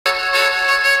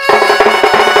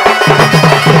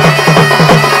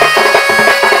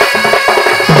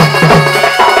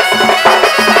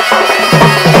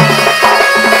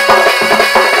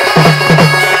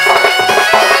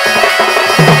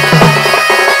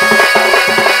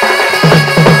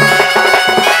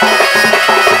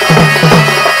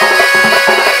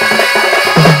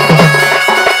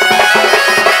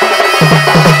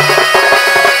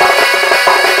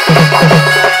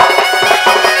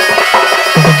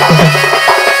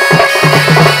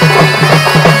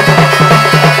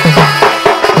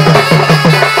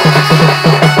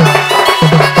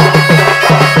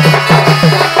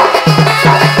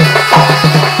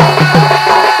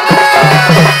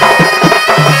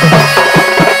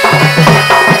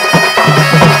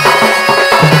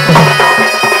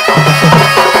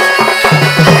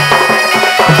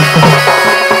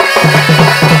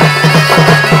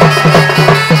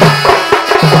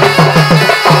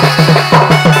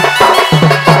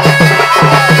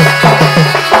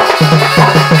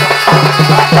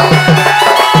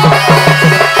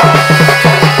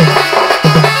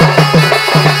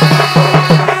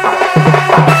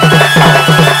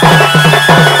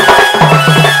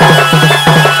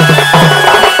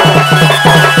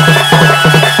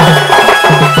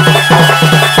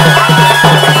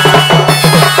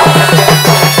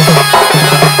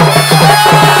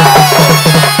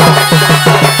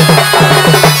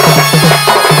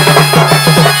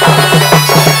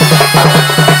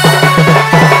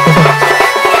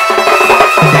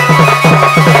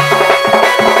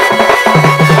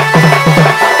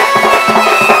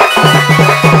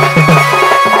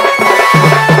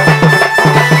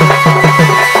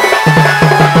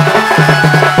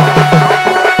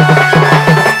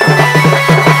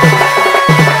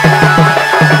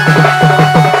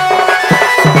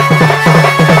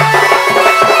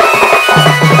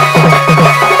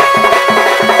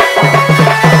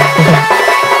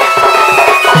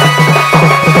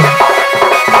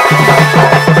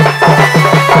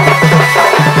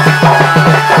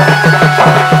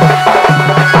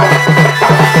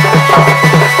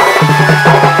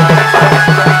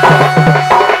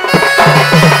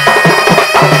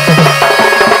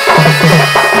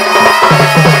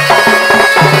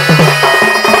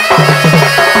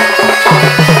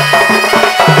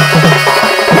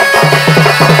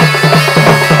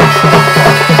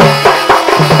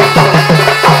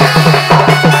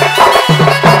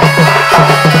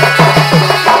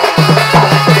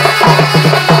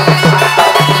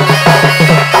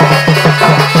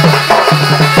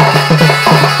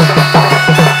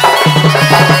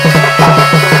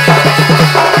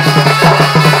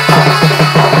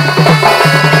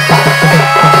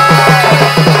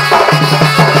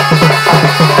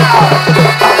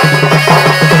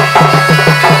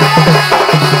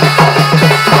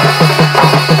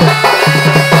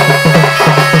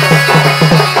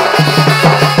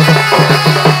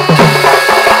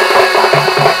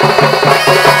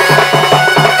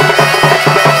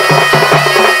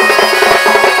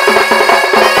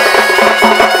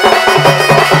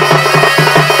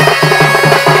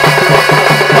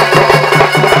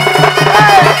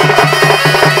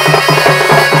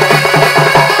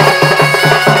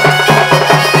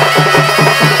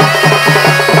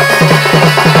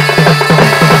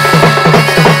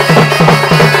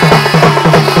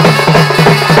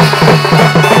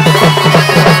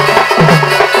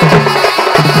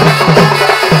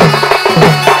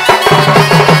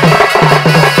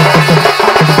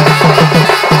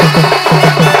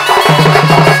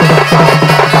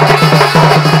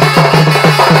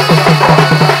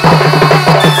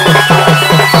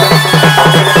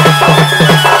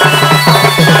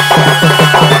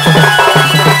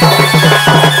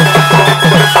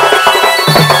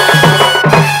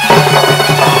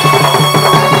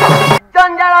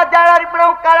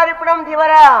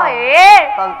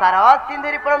तार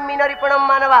सिंधुरीपणम मीनरीपणम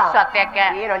मानवा सत्य क्या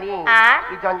ये ननी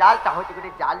हां ई जंजाल चाहोती गुटे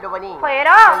जाल लो बनी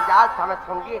होएरो जंजाल सम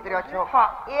संगी एकरे अछो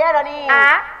ये ननी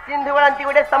हां सिंधु बलंती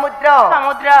गुटे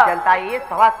समुद्र जनता ये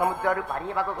सवा समुद्र रु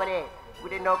पारी बाको करे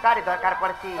गुटे नौका रे दरकार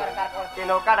पड़सी से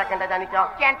नौका रा केंटा जानि छ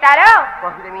केंटा रो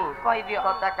कहि देमी कहि दियो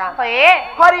सतका होए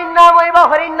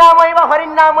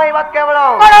हरिनामैव केवल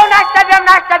करो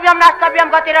नास्तव्यम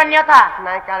गतिरन्यथा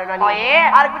नाय कारण ननी होए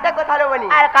आर गुटे कथा लो बनी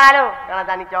आर कालो काना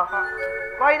जानि छ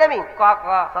कहि देमी क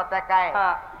सतका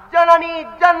जननी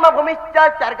जन्मभूमिश्च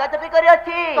स्वर्गजपि करि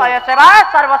अछि तय सेवा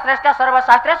सर्वश्रेष्ठ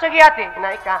सर्वशास्त्र सुगियाति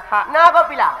नाय का ना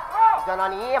गोपिला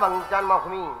जननी एवं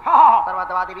जन्मभूमि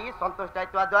सर्वदेवा देवी संतुष्ट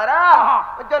होइतवा द्वारा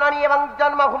जननी एवं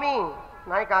जन्मभूमि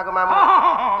नाय का गो मामू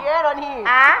ये रनी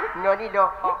ननी लो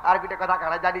आर गुटे कथा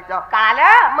काना जानि छ कालो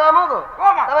मामू गो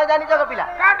तमे जानि छ गोपिला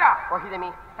काटा कहि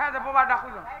देमी हे दे बाबा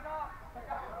डाकुलो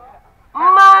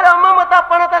मार ममता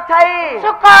पण त छै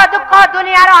सुख दुख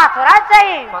दुनिया रो आसरा छै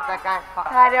पता का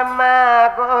अरे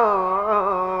मागो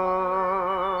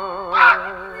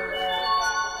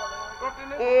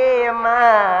ए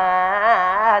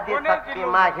मादी शक्ति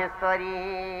माहेश्वरी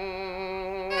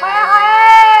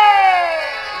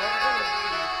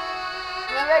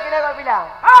सुनले किन गोपिला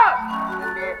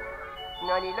सुनले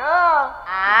ननी लो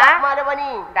डाकमा रे बनी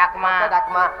डाकमा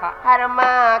अरे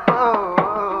मागो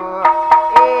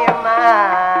ए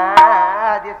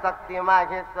मादी शक्ति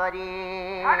माहेश्वरी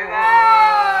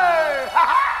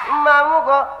मामू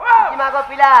गो सीमा गो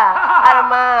पिला अरे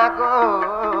मागो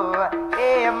ए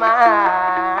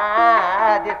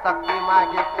मादी शक्ति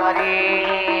माहेश्वरी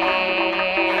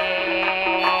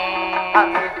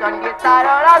अग्नि चंडी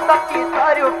सारला शक्ति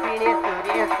स्वरूपिणी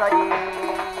सुरेश्वरी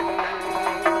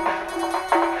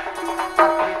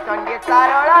अग्नि चंडी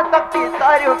सारला शक्ति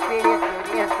स्वरूपिणी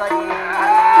सुरेश्वरी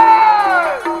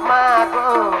मागो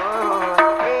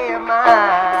ए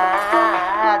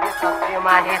मादी शक्ति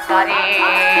माहेश्वरी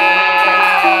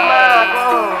मागो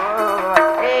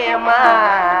ए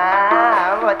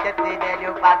मावती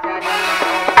देलु पाचरी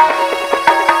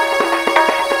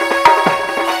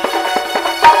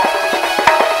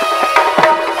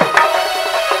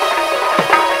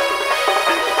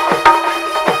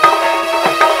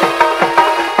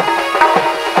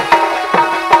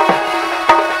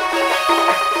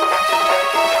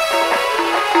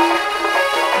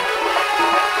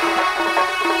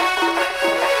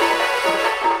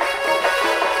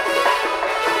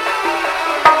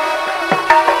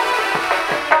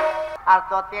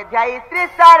ते ध्याई श्री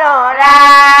सरोरा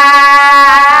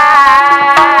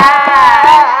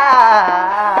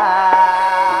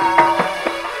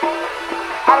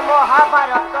और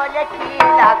महाभारत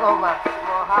लेखिला गो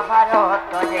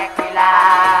महाभारत लेखिला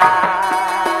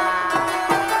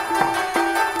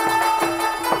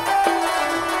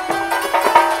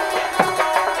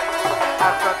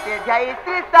और ते ध्याई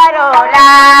श्री सरोरा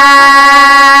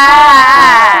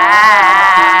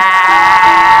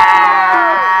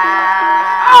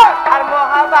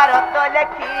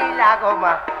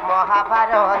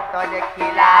महाभारत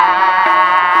लेखिला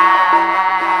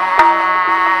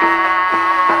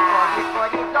कवि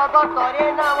करी जगतरे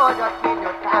नाम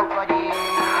रखिलु ठाकुरी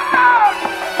आर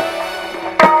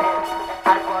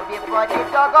कवि करी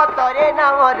जगतरे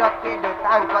नाम रखिलु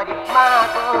ठाकुरी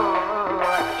मागो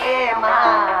ए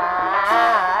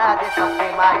मादी शक्ति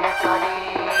माहेश्वरी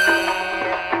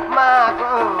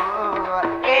मागो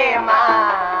ए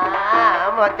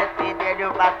मते देलु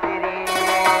बासिरी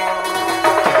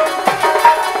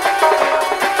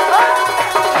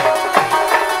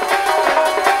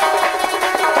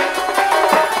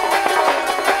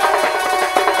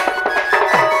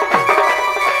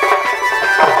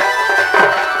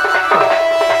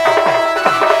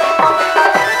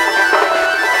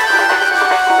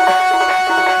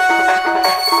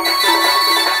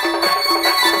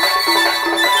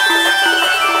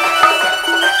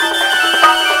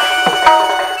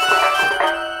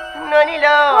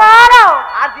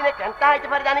केंता आइछ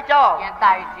पर जानि छ केंता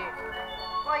आइछ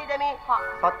कोइ देमी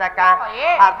सतका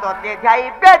आर तो ते जाई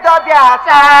वेद व्यास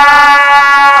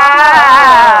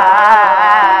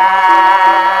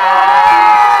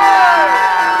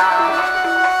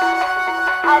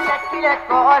आ लेखिले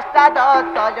कोस्ता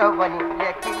दस बनी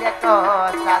लेखिले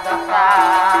कोस्ता दस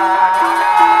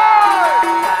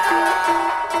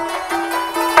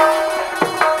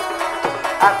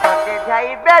आर तो ते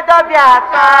जाई वेद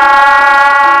व्यास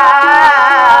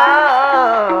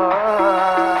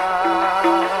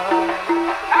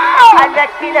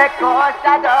लेखिले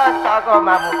कोस्ता दस गो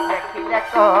मामू लेखिले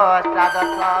कोस्ता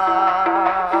दस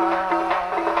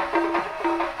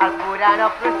और पुराण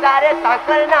प्रसारे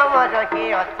ताकर नाम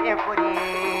रही अच्छे पुरी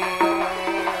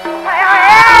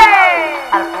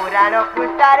আর পুরাণ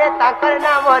পৃষ্ঠারে তাঙ্কর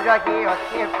নাম রহি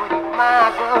অছি পুরি মা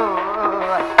গো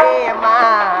এ মা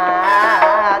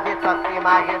আদিশক্তি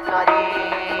মাহেশ্বরী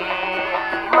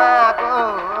মা গো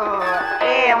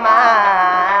এ মা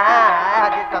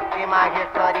আদিশক্তি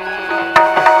মাহেশ্বরী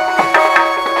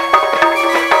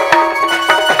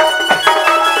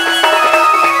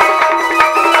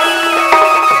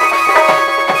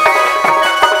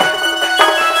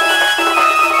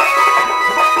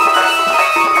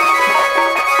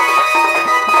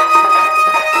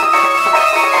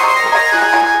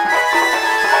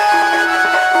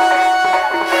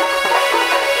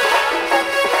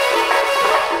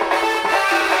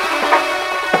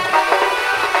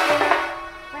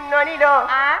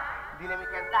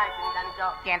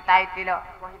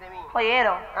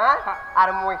আর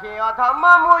মুহে অধম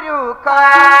মুরুখ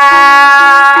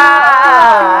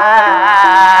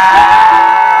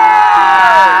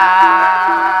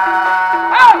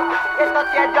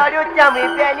এতে জরু চামি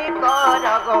বেনি কর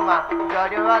গোমা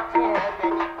জরু আছে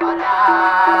বেনি করা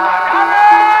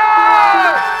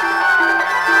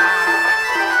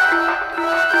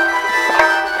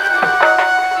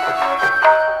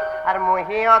আর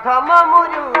মুহে অধম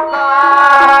মুরুখ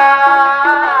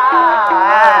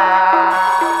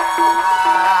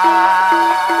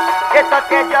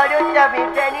তোকে জরু চাবি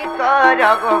বেনি কর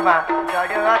গোমা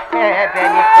জরু আছে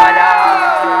বেনি কর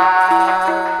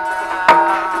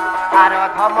আর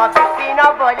ধম বিপিন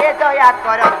বলে দয়া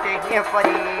করতে হে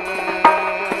পরি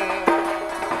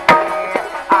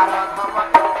আর ধম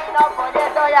বিপিন বলে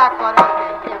দয়া করতে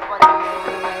হে পরি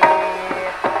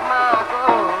মা গো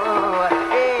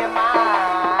এ মা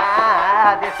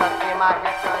আদিশক্তি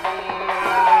মাহেশ্বরী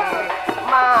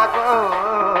মা গো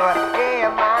এ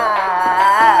মা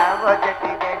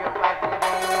ভজতি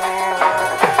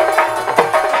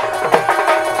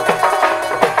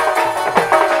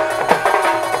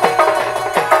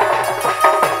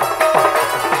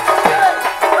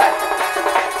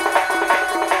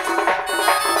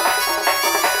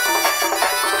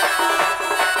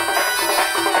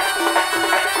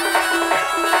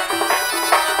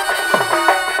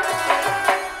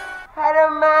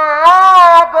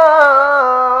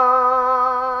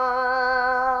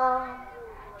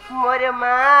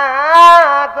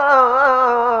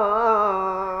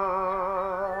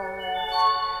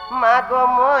মাগো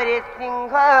মোরে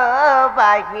সিংহ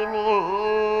বাহিনী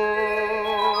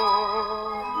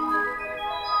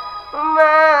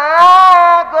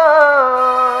মাগো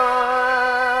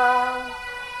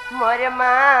মোরে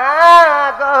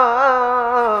মাগো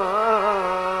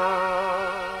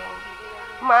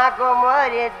মাগো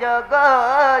মোরে জগ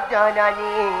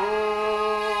জননী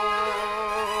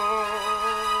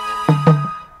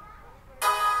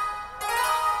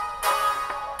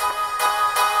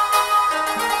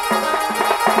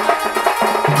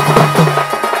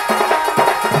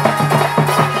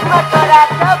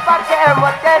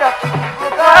মতে রখিবু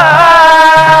গো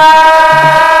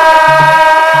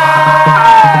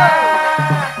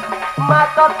মা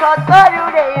তো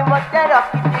ধরুরে মতে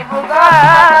রখিবু গো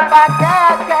পাখে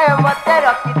মতে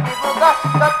রখিবু গো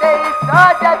তোতে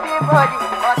সজবি ভরি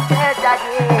মতে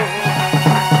জানি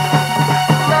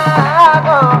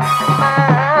মাগো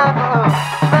মাগো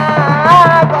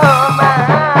মাগো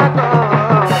মাগো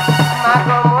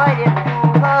মাগো মোরে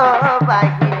সিংহ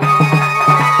বাহিনী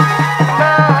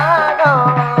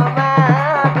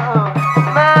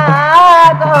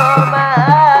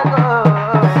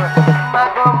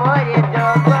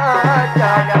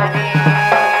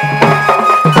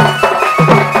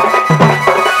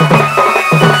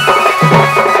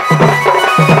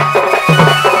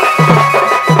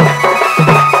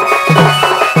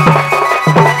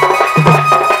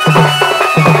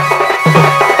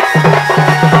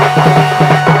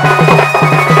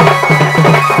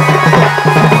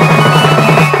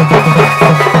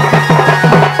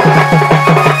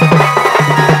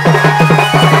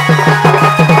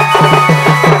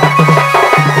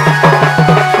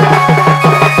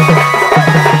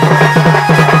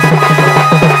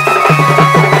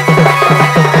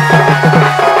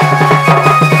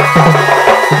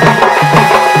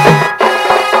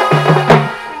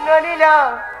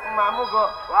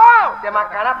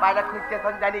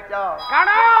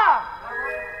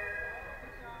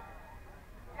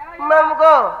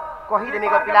কহিদেমি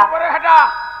গো পিলা হেটা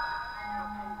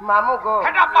মামু গো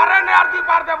হেটা পারে নে আর দি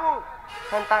পার দেবু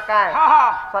সন্তা কাই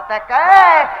সতা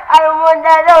কাই আর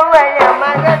মুন্ডা রওয়া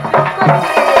মাগে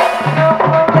সুকুতি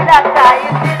সুকুরা তাই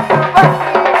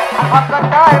সুবতি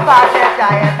ভক্তর বাজে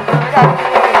যায়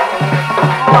সুরতি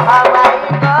মহামাই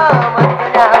গো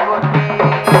মতনা বতি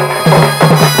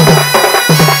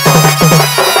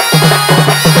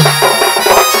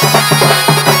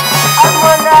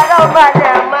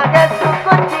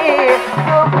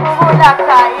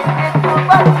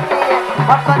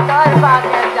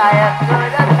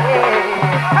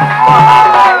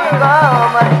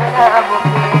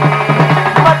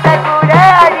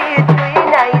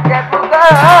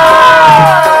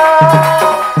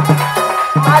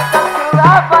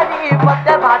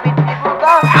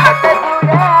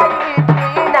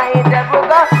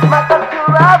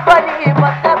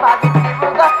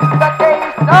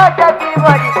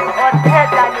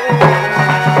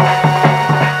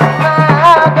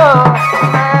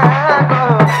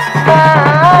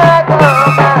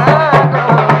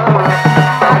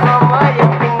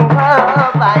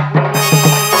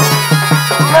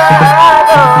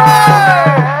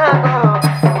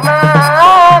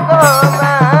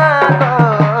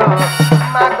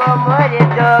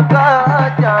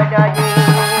जननी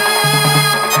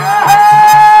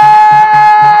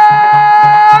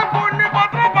पुण्य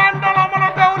पत्र बांडल अमर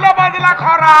देउला बाजला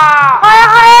खरा हाय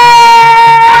हाय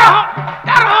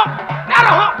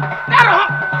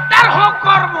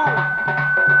करबू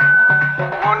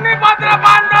पुण्य पत्र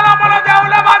बांडल अमर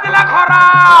देउला बाजला खरा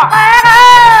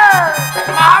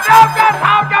महादेव का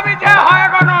साव के पीछे होए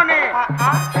गननी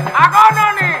आगो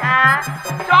ननी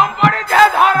चंपड़ी जे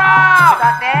धरा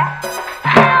सते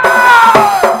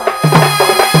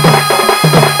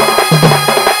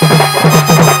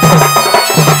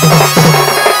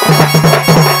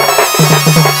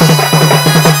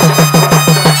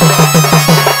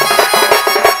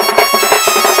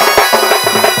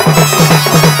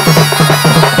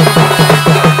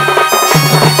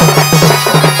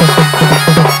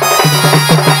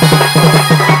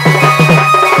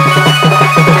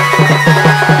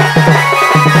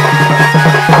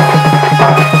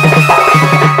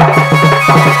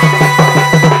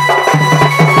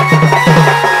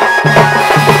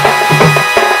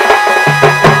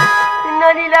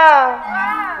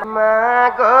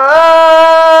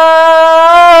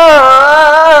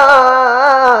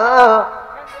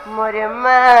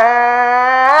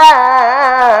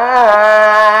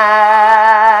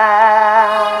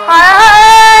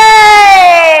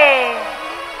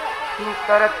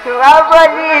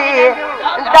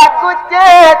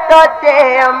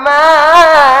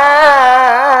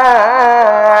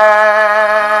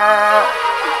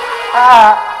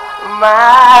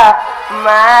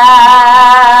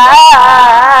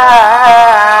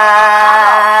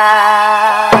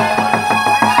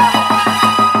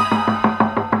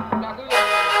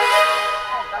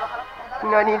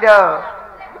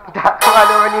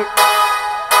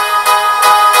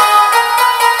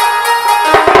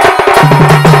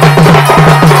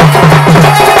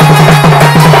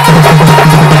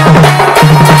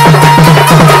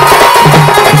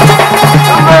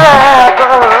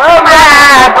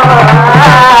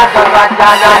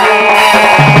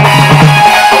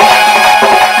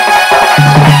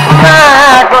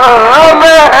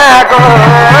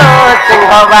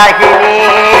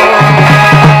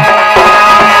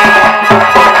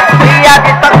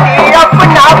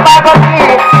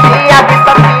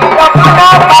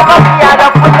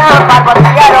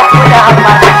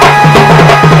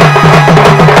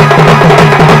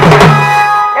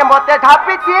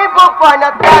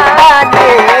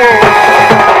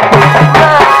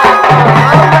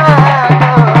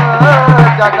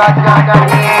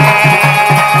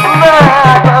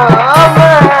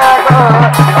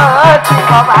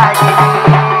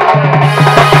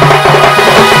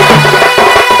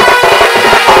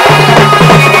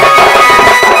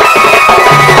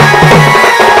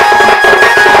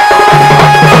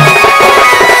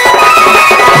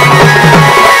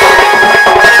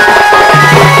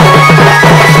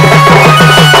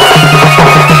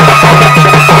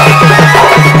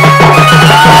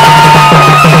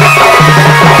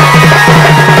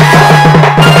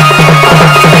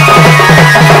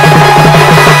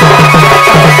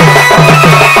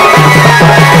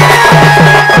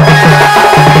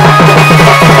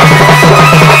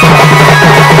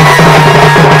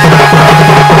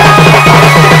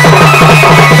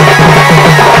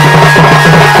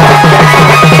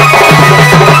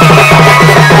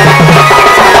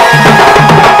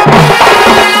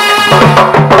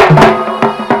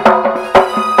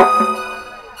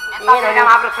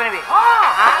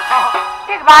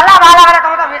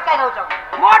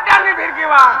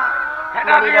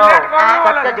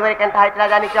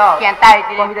जानी चो केंता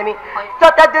आइती कहि देमी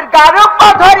सत्य दुर्गा रूप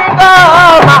धरि गो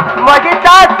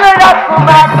महिषासुर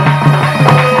कुमार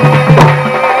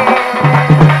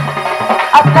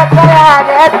अच्छा कया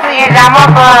रे श्री राम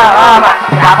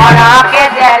रावण के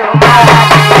देलु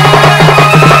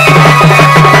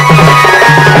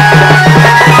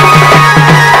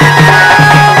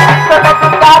सत्य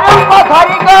दुर्गा रूप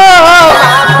धरि गो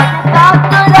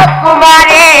महिषासुर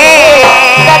कुमारी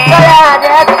कया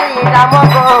रे श्री राम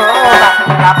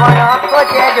रावण को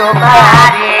जेलु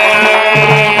मारे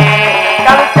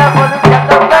कलुचा परुचा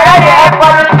तत्तर रे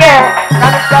परुके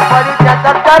कलुचा परुचा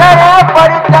तत्तर रे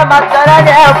परुचा मातर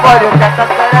रे परुचा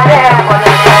तत्तर रे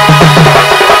परुचा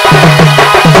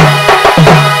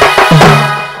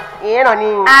ये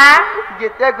ननी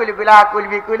जिते गुलगुला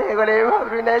कुलबी कुले गले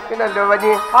मरु नै सुनलो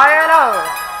बनी हयरो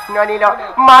ननी लो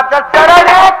मातर चरण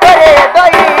करे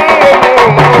दई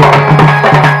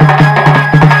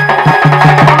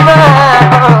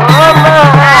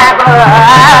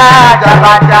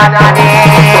janani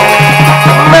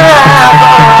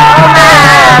mago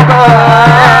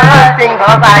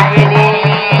singho bagini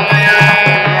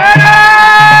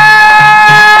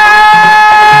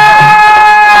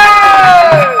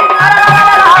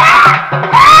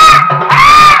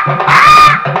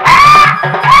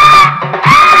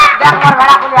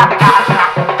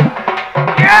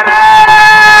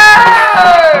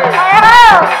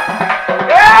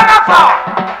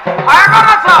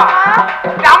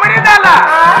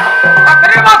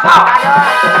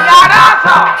यारा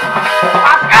आसो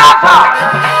पाके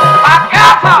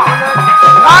आसो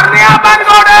करनिया बन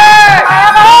गोड़े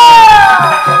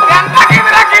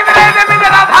केंता किधरे जमीन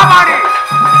राधा मारी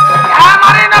क्या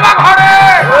मारी नवा घोड़े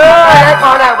अरे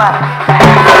कौन है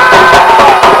बात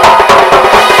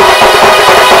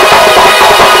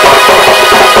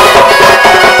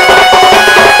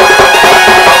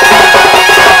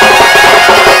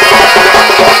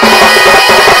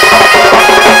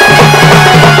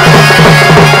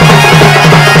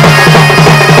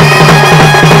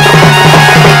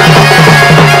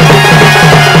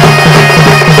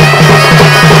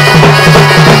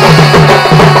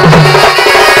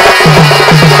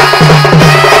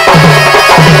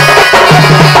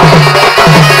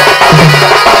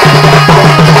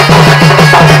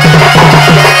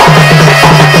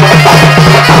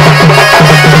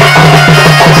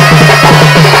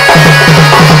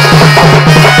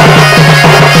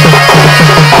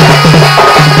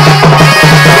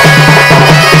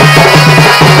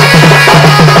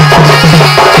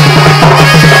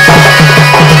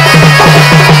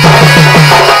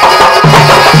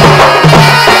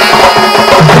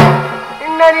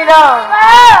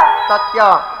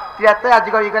तो आज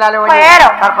गई गलाले ओनी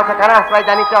तार पछे खाना सबाई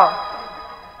जानी छ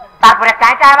तारपरे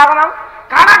काईटा आबा गम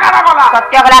काना गला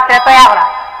सत्य गला त्रेतया गला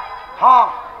हां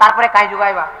तारपरे काई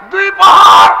जुगाइबा दुई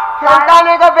पहाड़ केंता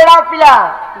ने को बेड़ा पिला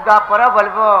गापर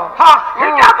बोलबो हां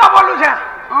क्या तो बोलू छे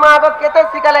मां को केते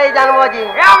सिकले जानबो जी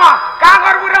ए मां का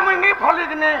करबु रे मुई फली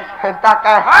दिने ता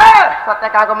का ए सत्य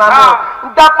का को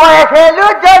मामू दपए खेलु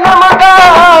जन्म गो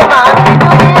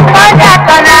काजा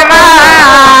कनमा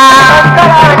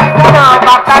करानी कनो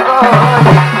बाता को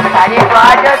तारी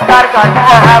बाज तर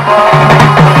गधाबो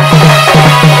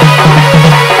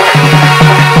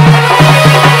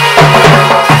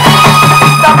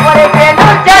दपए खेलु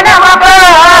जन्म गो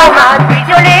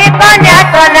बिजुली काजा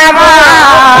कनमा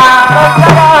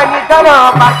करानी कनो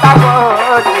बाता को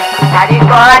तारी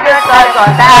बाज तर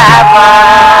गधाबो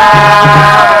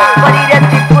परिरे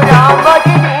त्रिपुरा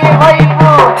मगिनी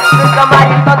होइबु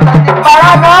तुम्हारी संतति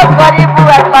पालन करिबु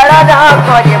पालन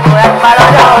करिबु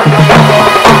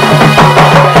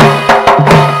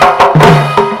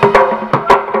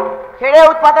खेड़े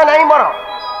उत्पादन नहीं मोर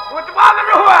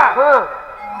उत्पादन हुआ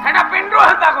हेडा पिंडो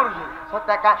हता करू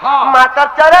सत्य का माता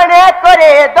चरणे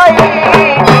करे दई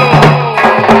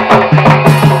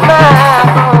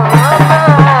मागो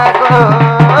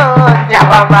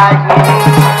जब बाजी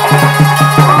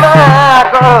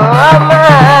मागो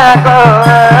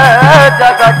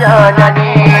जग जननी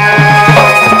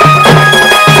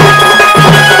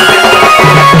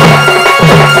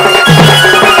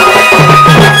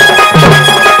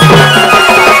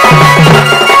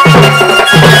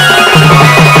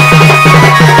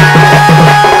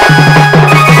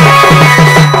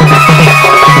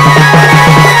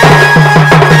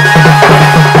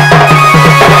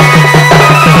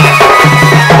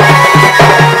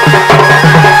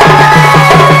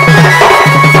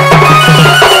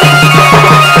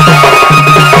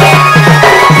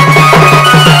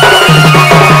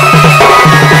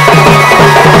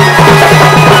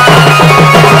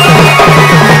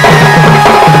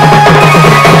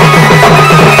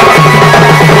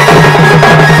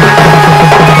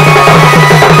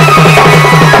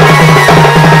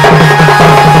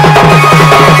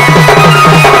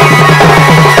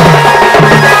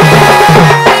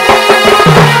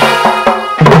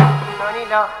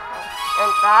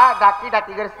डाकी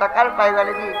डाकी कर सकाल पाई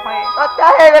गले जी तो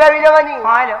चाहे मेरा वीडियो बनी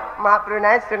हालो महाप्रभु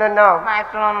नाय सुनन न नाय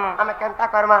सुनन हमें केंता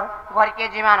करमा घर के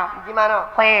जीमानो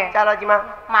होए चलो जीमा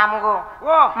मामू गो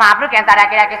ओ महाप्रभु केंता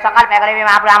डाकी डाकी सकाल पे गले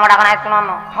महाप्रभु आमडा नाय सुनन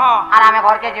हां आर हमें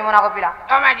घर के जीवन को पिला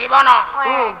तमे जीवन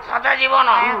सदा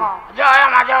जीवन जय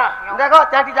माजा देखो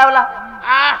चाटी जावला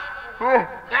हां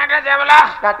केंटा जावला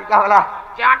चाटी जावला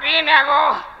चाटी नेगो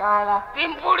काला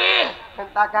पिंपुड़ी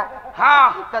केंता का हां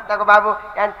सत्ता को बाबू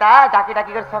एंता डाकी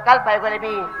डाकी कर सकाल पाई गले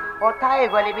भी ओथाए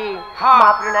गले भी हाँ।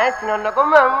 महाप्रभु नाय सुनन को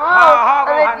मामू हाँ,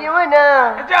 हमें जीवन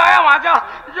जय माजा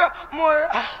जो मोर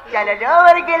चलो जो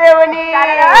वर गेले बनी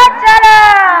चलो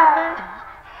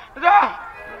जा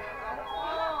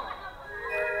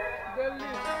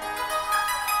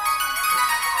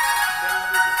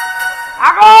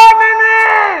आगो निनी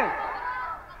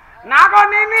नागो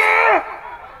निनी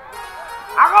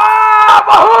आगो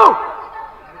बहु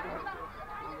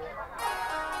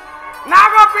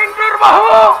नागो पिंटूर बहु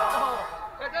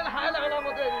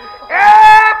ए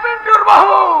पिंटूर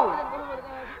बहु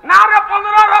नारे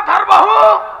 15 रथर बहु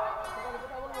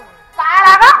काय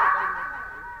लागा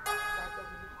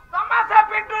तमासे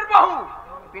पिंटूर बहु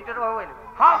पिंटर बाबू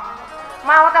हां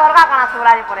मा होते हरका कणा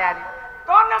सुराजी परे आली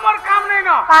তোর না মোর কাম নাই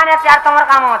না কানে চার তোমার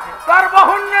কাম আছে তোর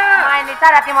বহুন না মাই নিশা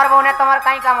রাতি মোর বউনে তোমার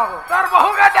কাই কাম গো তোর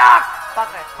বহুকে ডাক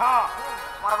সতে হ্যাঁ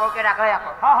মোর বউকে রাখো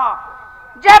রাখো হ্যাঁ হ্যাঁ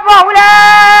যে বহুলে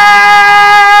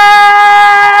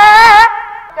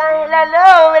কাহিলা লো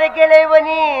মেরে গেলে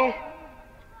বনি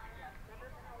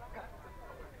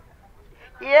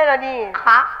ये रानी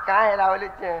हाँ कहाँ है बोले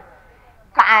छे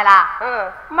काहेला हाँ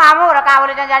मामू रे का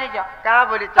बोले जानी जो कहाँ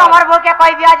बोले তোমার বউকে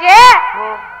কই দিয়া যে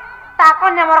তাকো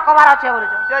নে মোর কবার আছে বলে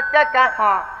चचा का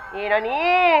हां ये रानी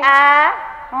आ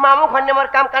मामू खन्ने मोर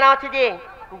काम कना अछि जे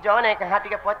जौन है हाटी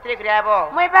के पत्रे ग्राबो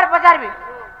मुई पर पचारबी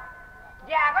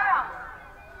जे आगो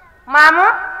मामू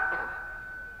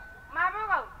मामू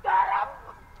गो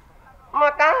म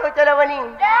कहाँ हो चलो बनी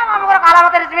जे मामू को काला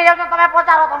मत रिसमी जाउ तमे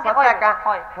पचारो तुमके सत्या का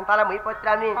होय हंताला मुई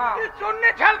पत्रामी ई सुनने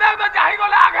छल दे तो जाई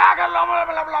गले आगे आगे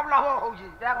लबला होउजी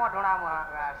देख म ढोणा म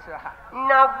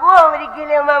नगो मेरी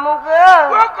गेले मामू को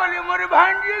वो कली मोर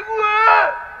भांजी गो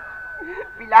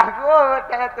पिला गो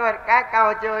क्या तोर का काम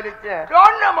छे बोले छे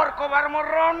जोन न मोर कोबार मोर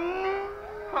रन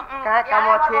का काम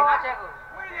छे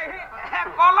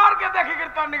कलर के देखि के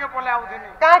तन्नी के पले आउथिनी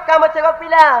का काम छे गो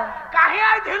पिला काहे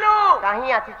आई थिलु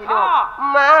काहे आछि थिलो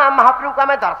मां महाप्रभु का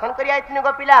मैं दर्शन करी आई थिनु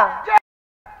गो पिला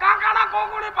काकाना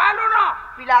कोगुणी पालु न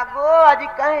पिला गो आज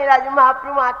कहे राज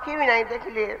महाप्रभु आखी भी नहीं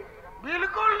देखले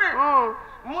बिल्कुल नहीं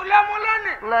मुला मुला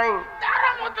नहीं तारा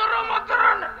मधुर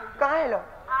न काहे लो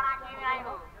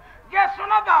ये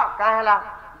सुनो तो काहे ला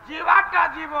जीवाटा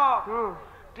जीव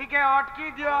ठीक है अटकी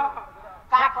दियो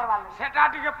का करवाले सेटा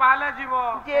टिके पाले जीव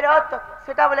जे रत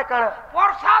सेटा बोले कण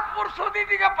प्रसाद पुरसुदी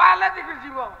टिके पाले टिके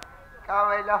जीव का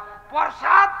बोलो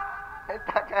प्रसाद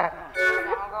तका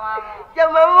जे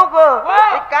मामू को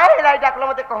काहे ला डाकलो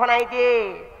मते कहनाई दे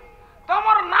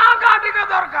तमर ना गाटी के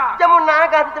दरकार जे मु ना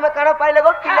गाती तुमे कण पाइले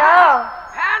गो किला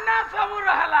है ना सब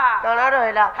रहला कण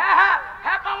रहला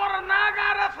है तमर ना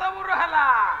गारे सब रहला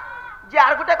जे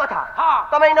आर गुटे कथा हां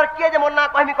तमे इनर के जे मोर ना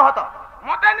कहमी कहत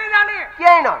मते नहीं जानी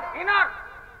के इनर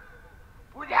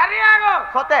पुजारी आगो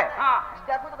सते हां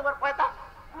देखो तो तुम्हार पैसा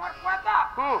मोर पता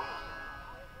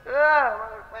ए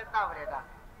मोर पैसा बरेटा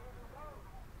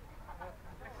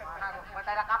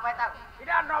पता का पैसा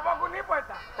इरा नवगुनी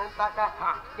पैसा ताका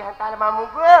हां के ताले मामू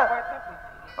को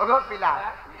ओगो पिला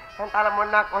ताले मोर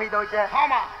ना कहि दउ छे हां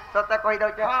मां सते कहि दउ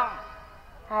छे हां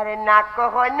अरे ना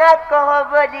कहो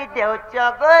बोली देउ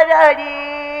चगरड़ी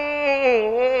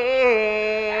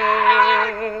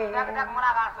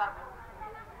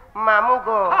मामू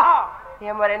गो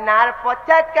ये मोरे नार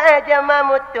पछा काहे जे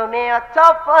मामू तुम्हें अच्छा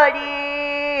पड़ी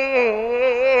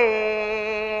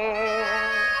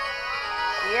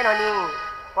ये ननी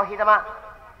कहि दमा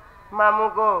मामू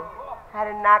गो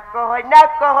अरे ना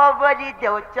कहो बोली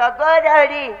देउ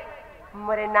चगरड़ी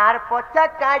मोरे नार पछा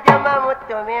काहे जे मामू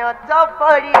तुम्हें अच्छा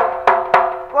पड़ी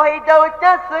कहि दउ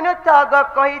त सुनु थगो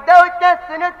कहि दउ त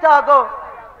सुनु थगो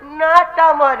नाटा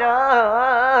मोर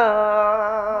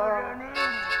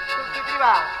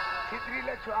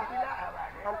छित्रीले छुआपिला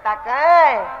अंता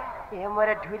कहे ये मोर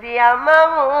ढुलिया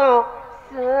मामू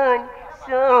सुन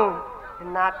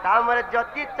सुन नाटा मोर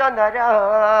ज्योति चंद्र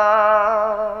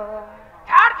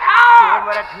छाड़ ये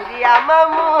मोर ढुलिया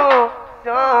मामू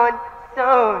सुन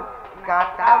सुन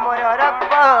काटा मोर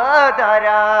पदर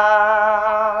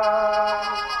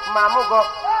मामू गो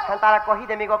तारा कही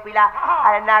देमी गो पिला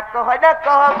अरे ना कह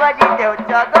बजी देउ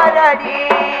चगरड़ी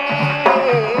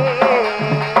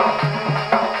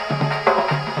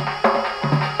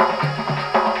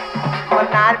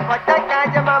मोनार पता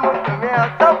काज मामू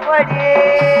तुम्हें तो पड़ी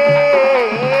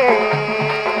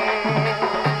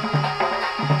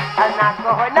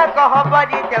अरे ना कह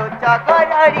बजी देउ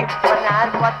चगरड़ी मोनार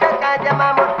पता काज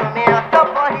मामू तुम्हें तो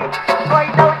पड़ी कोई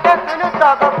दउ त सुनु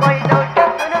तगो कोई दउ त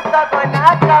सुनु तगो ना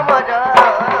कमर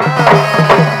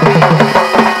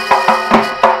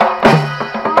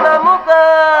मामू को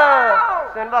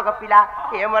सुनबो गो पिला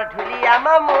ए मोर ढुलिया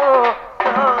मामू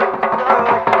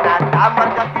ना मोर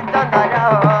जति चंदर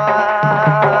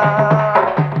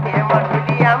ए मोर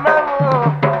ढुलिया मामू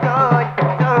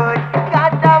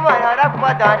काटा मोर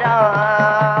पदर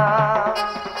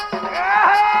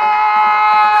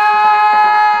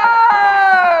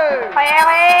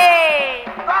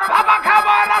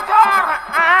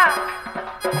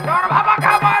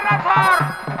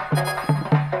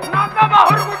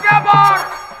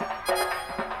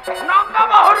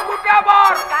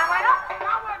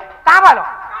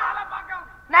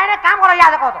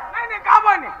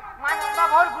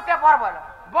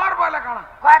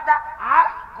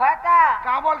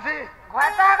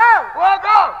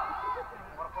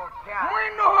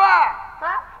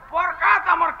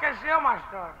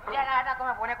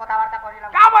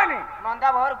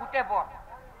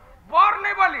बर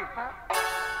नहीं बोली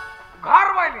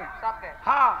घर बोली सते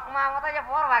हां मा मत जे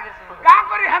बर भागे छु का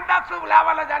करी हंता सुबला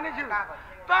वाला जानी छु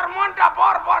तोर मनटा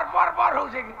बर बर बर बर हो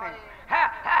जे है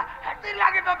हती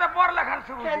लागे तो बर लखन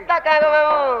शुरू केंता कागो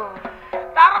मामू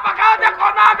तार बकाओ जे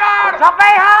कोनागर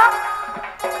सबै हो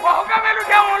बहु का मेलु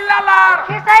के उल्लालार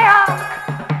किसै हो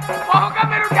बहु का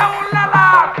मेलु के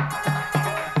उल्लालार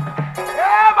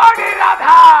ए बाड़ी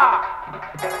राधा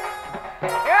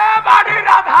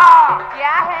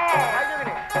क्या है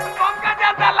तुमका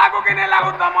जनता लागू कि नहीं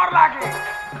लागू तमर लागी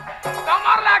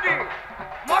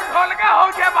मोर ढोल के हो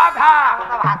जे बाधा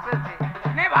तो भाषे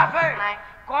छी नहीं भाषे नहीं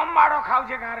कम मारो खाऊ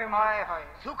जे घरे में होय होय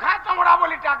सुखा चमड़ा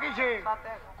बोली टाकी छे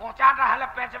सते कोचाटा हले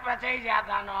पेच पेच ही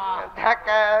ज्यादा न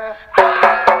धक्का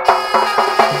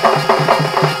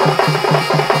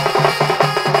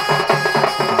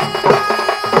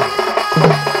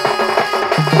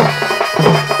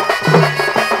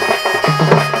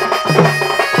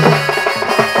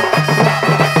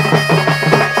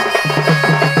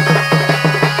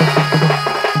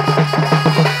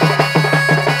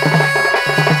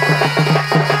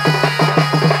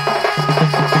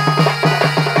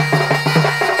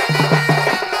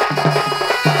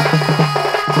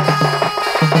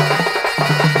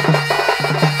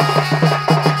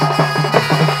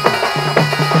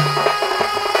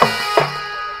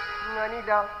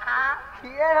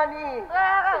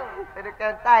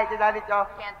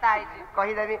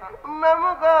कही देवी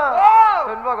मामू को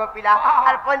सुनबो गो पिला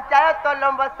और पंचायत तो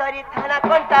लंबसरी थाना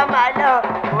कोंटा मालो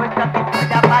वो सब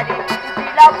पूजा पारी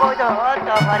जिला बोधो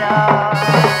तोहर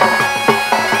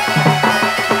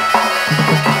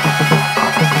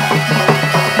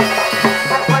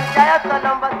पंचायत तो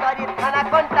लंबसरी थाना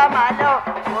कोंटा मालो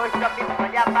वो सब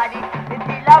पूजा पारी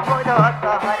जिला बोधो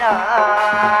तोहर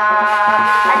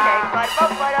नहीं करबो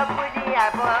पर पूजी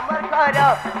आबो हमर घर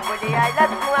पूजी आइला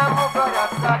तू हमो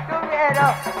घर तो मेरो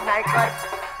नहीं कर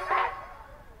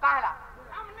काला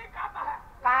हमने खाता है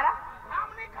कारा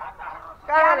हमने खाता है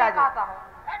काला लागे खाता है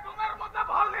ए डुंगर मते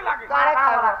भल नहीं लागे कारा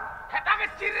खावा हेटा के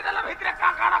चिरी देला भितरे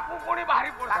काकाना कुकुणी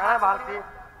बाहरी पड़ा कारा भालती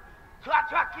छुआ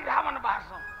छुआ कीड़ा मन बाहर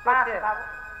सो सत्य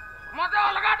मते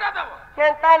अलगा दे देबो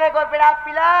केंता ने गो बेड़ा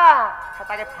पिला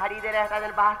हता के फाड़ी दे रे हता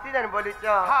जन बाहसी जन बोलु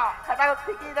छ हां हता को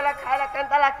सिकी देला खाइला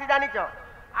केंता लागसी जानी छ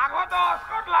आगो तो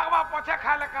अस्कोट लागबा पछे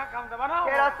खाले का काम देबा न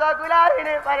के रसगुल्ला ही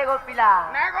नहीं पारे गो पिला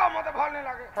नहीं गो मते भल नहीं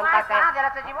लागे हंता का कहां जरा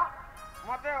से जीवो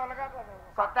मते अलगा दे देबो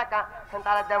सत्ता का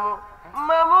हंता ला दमु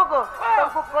मामू को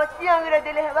तुमको कच्ची अंगूर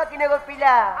दिले हेबा किने गो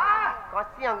पिला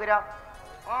कच्ची अंगूर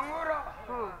अंगूर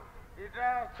इटा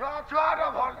छुआ छुआ रो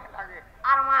भल नहीं लागे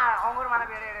आर मा अंगूर माने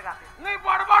बेड़े बेड़े राते नहीं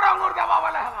बड़ बड़ अंगूर देबा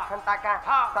वाला हवा हंता का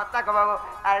हाँ। सत्ता को मामू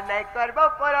अरे नहीं करबो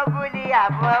पर बुली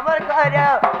आबो हमर घर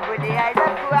बुली आइला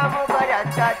तू हमो घर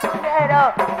छ मेरो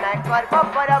नहीं करबो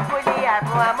पर बुली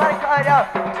आबो हमर घर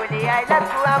बुली आइला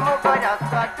तू हमो घर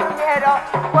छ मेरो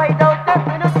कोई दो त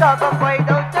सुनु तब कोई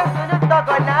दो त सुनु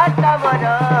तब नाटा मर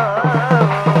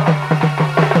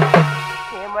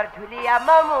के मर ढुलिया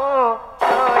मामू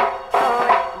ओय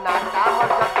ओय नाटा मर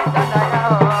जति चलर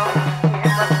के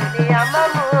मर ढुलिया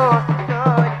मामू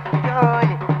ओय ओय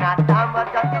नाटा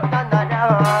मर जति चलर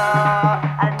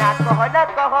अरे ना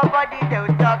कह बडी देउ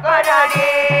जगरडी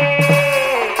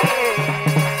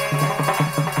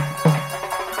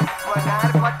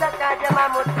मनार पचका जे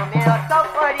मामू तुमे अत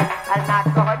परी अरे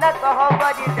ना कह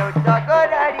बडी देउ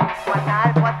जगरडी मनार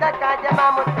पचका जे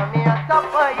मामू तुमे अत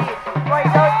परी कोई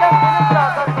दो त सुनु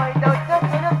तग कोई दो त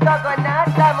सुनु तग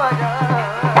नाटा मर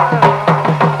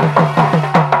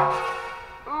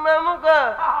मामू को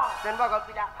सुनबो गो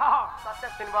पिला सत्य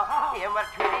सुनबो ये मर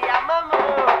छुरिया मामू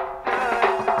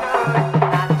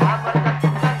नाटा मर जति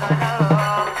चलर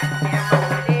ये मर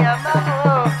छुरिया मामू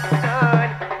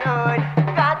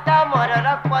काटा मर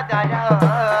र पदर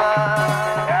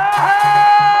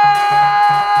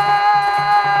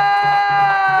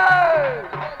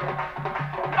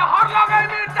लहर लगाई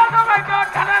मिर्चा लगाई तो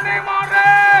खाना नहीं मारे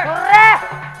सुरे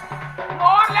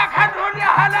मोर लेखा दुनिया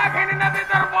हला खिनी नदी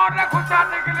तर मोर रे खुचा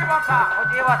निकली बसा ओ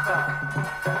जीवस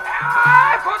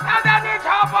खुचा जानी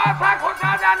छ बसा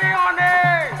खुचा जानी ओने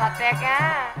सते के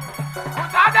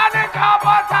खुचा जानी छ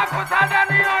बसा खुचा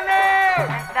जानी ओने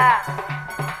हंता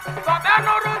सदा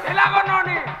नोरु थिला गो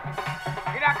नोनी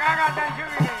इरा कागा जानछु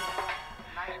नि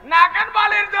नाकन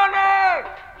बालिर जोने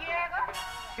के गो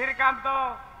श्रीकांत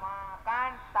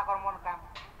कान ताकर मन काम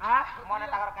हां मने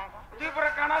ताकर कान को तुई पर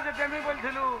काना जे देमी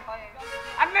बोलथिलु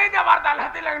अन्नै जबार दाल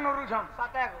हती लग नोरु छन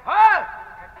सते गो हो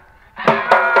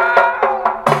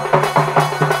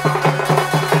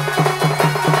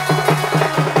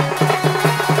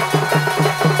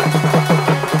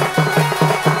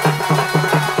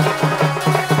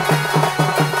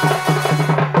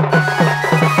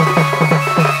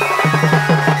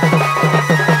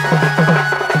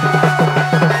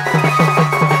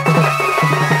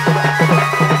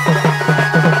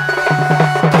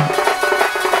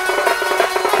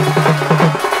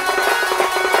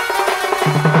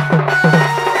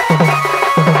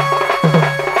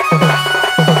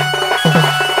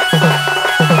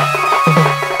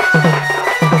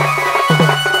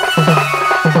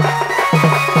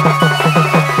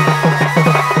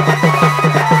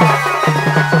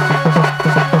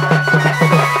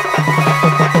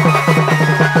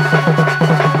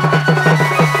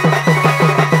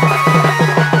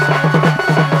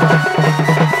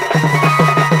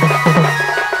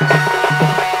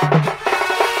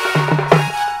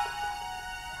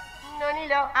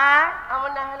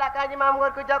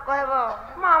को जो कहबो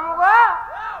मामू गो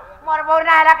मोर बोर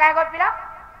ना हला काय गो पिला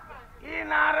ई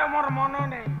ना रे मोर मनो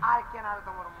नहीं आर के ना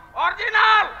तो मोर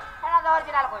ओरिजिनल एना तो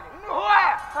ओरिजिनल कोई हुए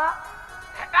हां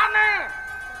हेटा नहीं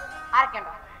आर के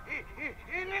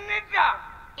ई निनिटा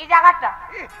ई जगहटा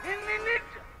ई निनिट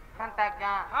संता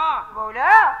क्या हां बोलो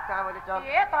का बोले चल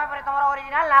ये तुम्हें पर तुम्हारा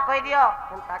ओरिजिनल ना कह दियो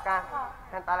संता का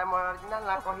संताले मोर ओरिजिनल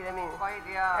ना कहि देनी कह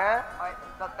दियो हैं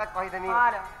सत्ता कहि देनी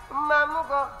हां मामू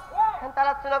को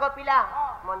संताला सुनो गो पिला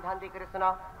मन ध्यान दे करे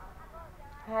सुनो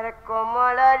अरे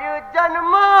कोमलरु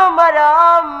जन्म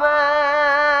मरम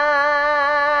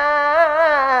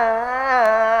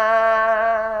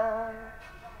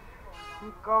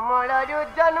कोमलरु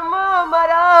जन्म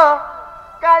मर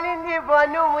कालिंदी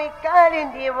बनु मुई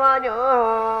कालिंदी बनु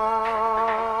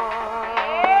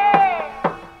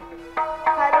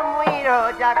हर मुई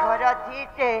रोजा घर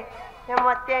जीते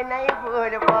मते नहीं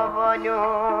भूलबो बनु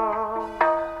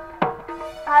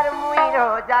हर मुई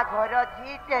रोजा घर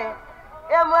जीते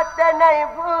मते नहीं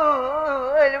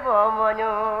भूलबो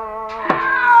मनु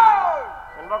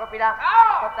सुनबो को पिला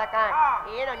कथा का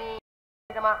ए ननी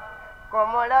जमा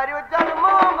कोमलरु जन्म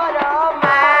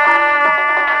मरमा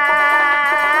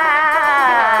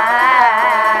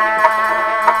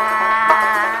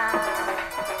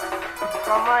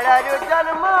कोमलरु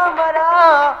जन्म मर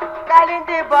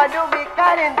कालिंदी बनु मी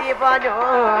कालिंदी बनु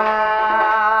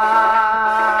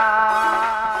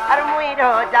अर मुई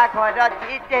रोजा घर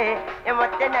जीते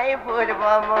मते नहीं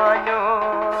भूलबो मनु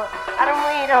अर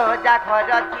मुई रोजा घर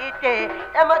जीते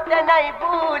मते नहीं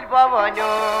भूलबो मनु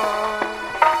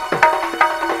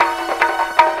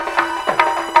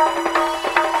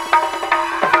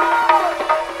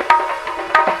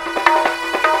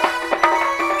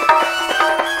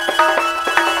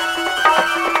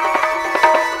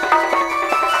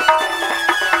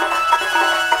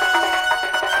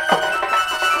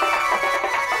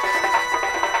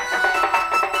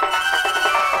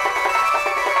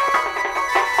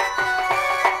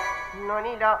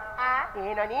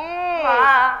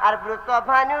আর ব্রত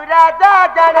ভানু রাজা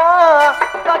জান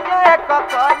যজ এক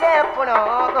কলে পুণ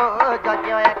গো যজ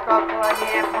এক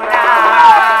কলে পুণ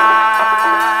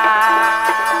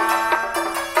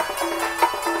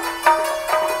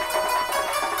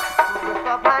ব্রত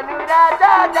ভানু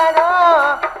রাজা জান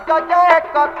যজ এক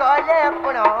কলে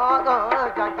পুণ গো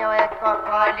যজ এক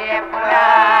কলে পুণ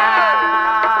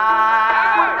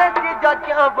যজ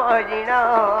বলিণ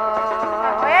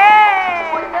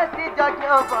যজ্ঞ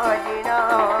বলিণ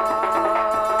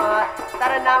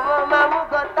তার নাম মামু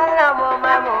গো তার নাম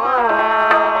মামু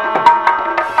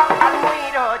আর মুই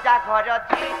রোজা ঘর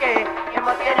জিতে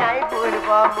মতে নাই ভুলব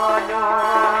মনু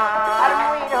আর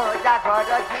মুই রোজা ঘর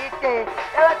জিতে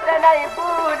মতে নাই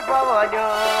ভুলব মনু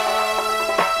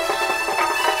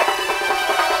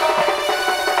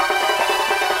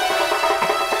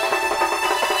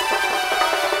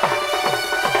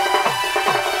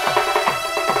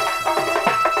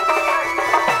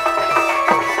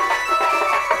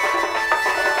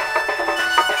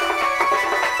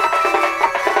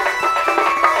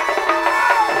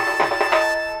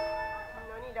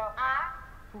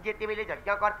जेतेबेले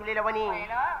यज्ञ करथिले लबनी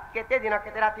केते दिन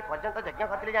केते राति पर्यंत यज्ञ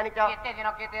करथिले जानि छ केते दिन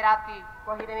केते राति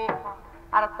कहि देनी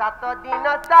आर 7 दिन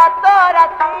 7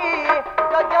 राति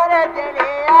जजरे देले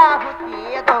आहुति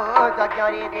गो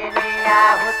जजरे देले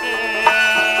आहुति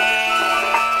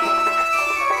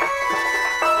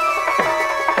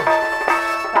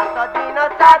 7 दिन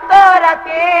 7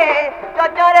 राति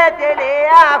जजरे देले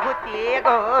आहुति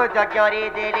गो जजरे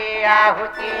देले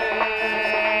आहुति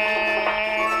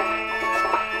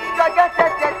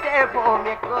जगत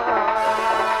भूमि को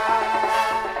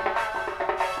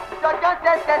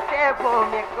जगत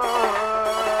भूमि को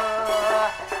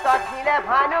तदिले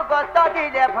भानु गो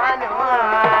तदिले भानु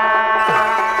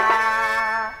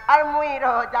और मुई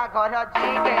रोजा घर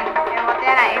जीते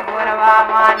मते नहीं भूलबा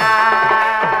मना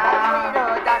मुई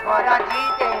रोजा घर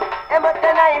जीते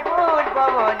मते नहीं भूलबा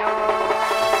मनु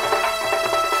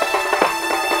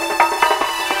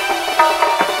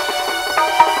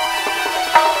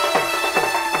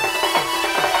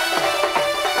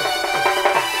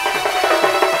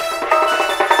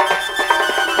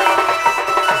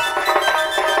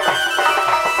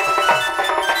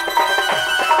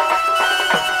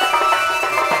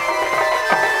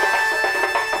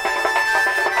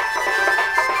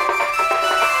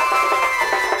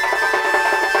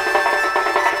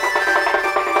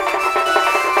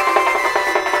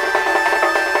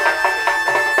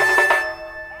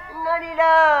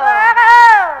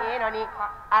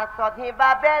सधिबा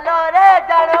बेलरे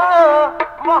जानो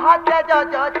महाते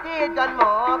जजति जन्म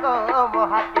गो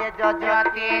महाते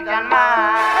जजति जन्म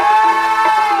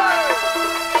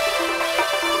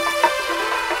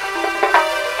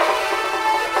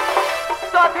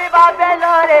जीवा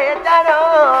बेलरे जानो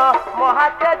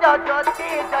महाते जजती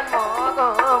जन्म गो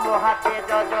महाते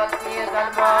जजती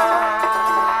जन्म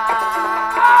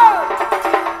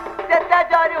जेते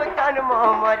जरु जन्म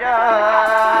मोर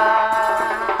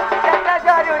जेते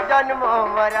जरु जन्म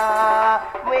मोर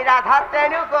मुई राधा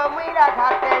तेनु गो मुई राधा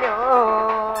तेनु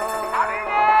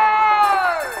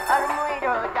और मुई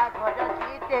रोजा घर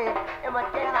जीते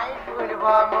एमते नाई भूलब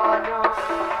मनो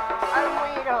और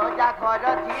मुई रोजा घर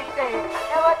जीते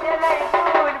एमते नाई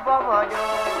भूलब मनो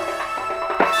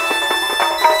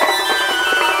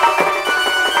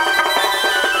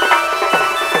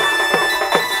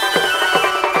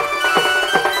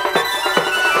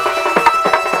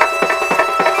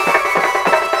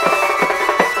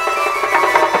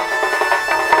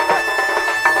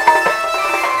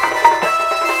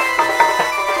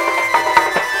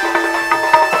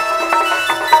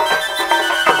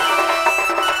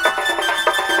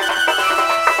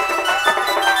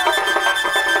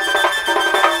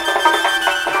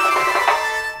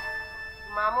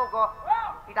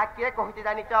कहते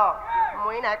जानी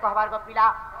मुई ना कहबार गपिला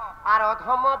आर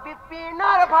धम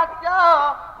विपिनर भक्त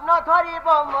न धरिब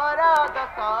मोर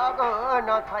दस गो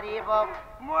न धरिब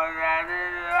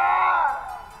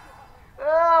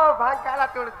भांगाला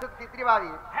तोड़ सुख चित्री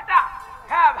बाबी हेटा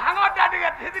हे भांगटा दिगे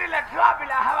थिद्रिले छुआ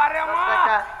पिला हवारे म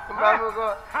मामू गो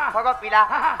भग पिला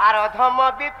आर धम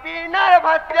विपिनर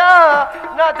भक्त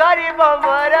न धरिब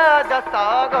मोर दस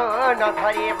गो न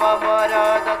धरिब मोर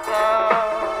दस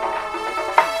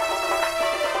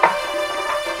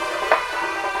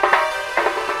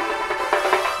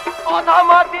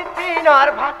अधम विपिनर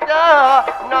भक्त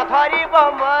न धरिब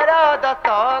मोर दस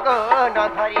गो न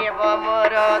धरिब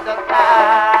मोर दस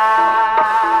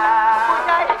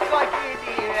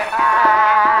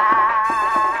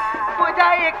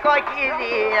बुझाइ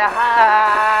कहिली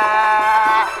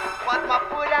पद्म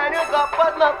पुराण गो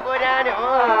पद्म पुराण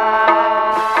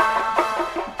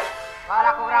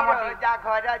रोजा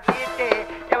घर जीते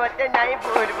एवते नाई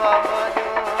भूलब मनो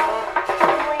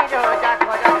मुई रोजा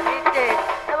घर जीते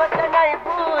एवते नाई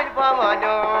भूलब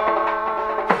मनो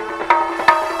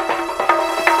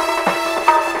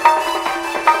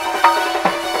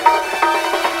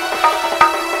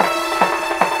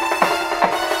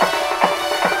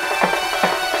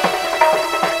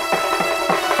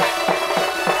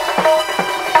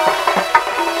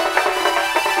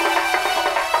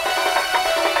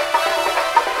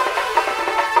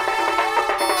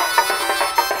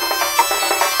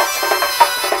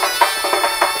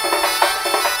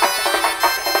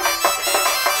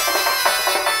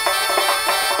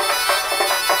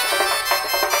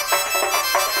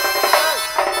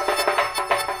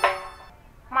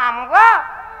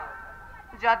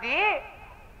जदी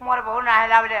मोर बहु ना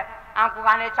हैला बोले आंकु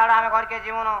गाने चढ़ा में घर के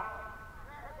जीवन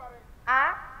आ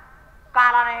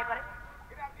काला नहीं करे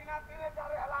दिना दिने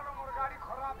चारे हलानो मोर गाड़ी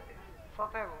खराब है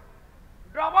सोते गो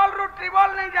डबल रूट ट्रिपल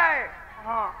नहीं जाए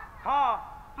हां हां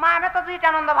मां में तो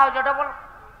दुईटा नंद भाउज डबल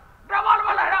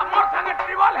बोले मोर संगे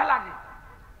ट्रिपल हलानी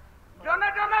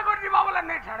जने जने को जीवा बोले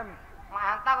नहीं छाड़ में मां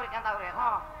हंता करे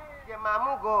हां जे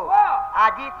मामू गो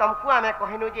आजी तुमको हमें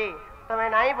कहनु जे तमे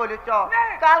नहीं बोलू चो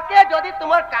काल के जदी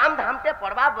तुमर काम धाम पे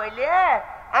पड़वा बोले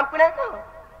हमको नहीं को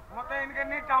मते इनके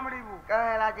नहीं चामड़ी बु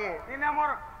कहला जे इने मोर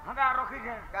हंदा रखी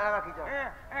छे काला रखी छो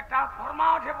ए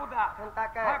ट्रांसफार्मर छे बुदा संता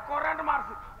का करंट मार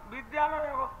विद्यालय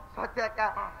एगो सत्य का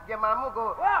जे मामू गो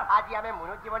आज हमें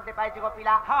मनु जीवन ते पाई जगो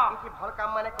पिला किसी भल काम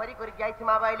माने करी करी जाई छी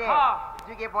मा बाइले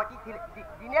जुगे बची थिले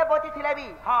दिने बची थिले भी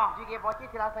जुगे बची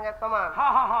थिला संगे समान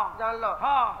जान लो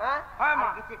हां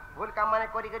मा किसी भूल काम माने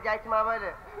करी के जाई छी मा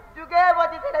बाइले जुगे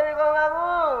बची थिले भी गो बाबू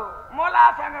मोला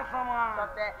संगे समान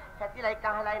सत्य खेती लाई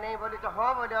कहां लाई नहीं बोलू तो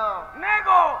हां बोलो नहीं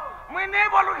गो मुई नहीं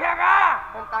बोलू खेगा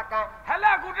संता का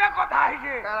हेला गुटे कथा है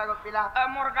जे काला गो पिला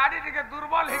मोर गाड़ी के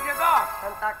दुर्बल है के तो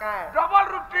संता का डबल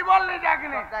रूट ट्रिपल नहीं जाके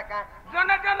नहीं संता का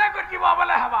जने जने को जीवा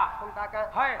बोले हवा संता का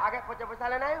आगे पचे पैसा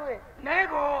ले नहीं हुए नहीं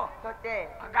गो सत्य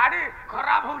गाड़ी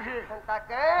खराब हो छे संता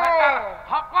के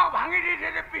हक भांगी दी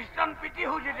जे पिस्टन पिटी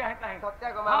हो जे रहता है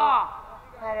सत्य गो मामू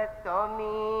अरे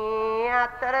तुमी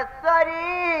आतर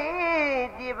सरी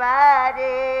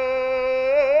जीवारे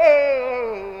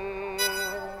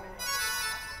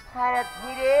हर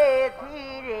धीरे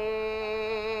धीरे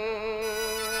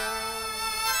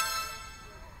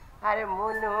अरे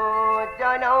मुनु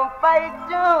जनम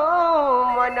पाइचु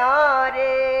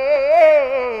मनरे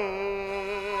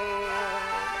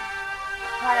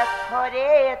हर थरे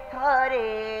थरे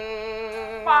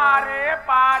पारे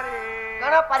पारे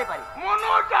कण पारी पारी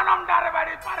मुनु जनम डारे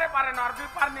बाड़ी पारे पारे नर भी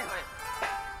पार नहीं होए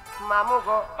मामू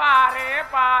गो पारे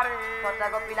पारे पता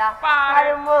गो पिला पारे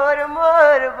हर मोर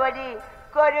मोर बड़ी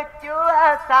करचु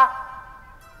आशा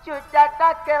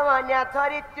चुचाटा के मने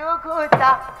धरी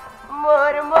चुखुता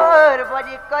मोर मोर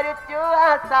बड़ी कर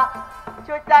चुआसा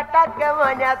चुचाटा के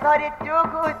मने धरी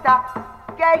चुखुता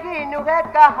कहीं नुहे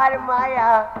कहर माया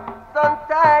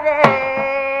संसारे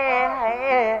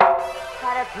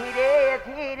हर धीरे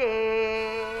धीरे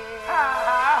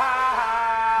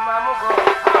मामू गो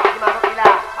मामू पिला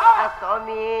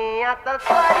स्वामी तो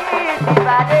सरी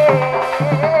दिवारे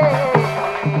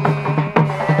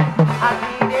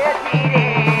धीरे धीरे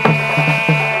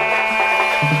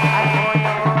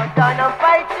जन्म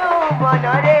पाइछु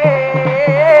मनरे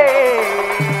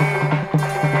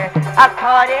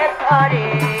थरे थरे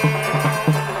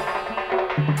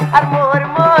मोर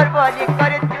मोर बोली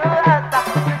कर जुआता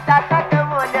चाटा के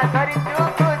मन धरी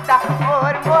जुता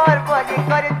मोर मोर बोली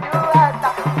कर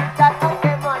जुआता चाटा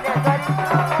के मन धरी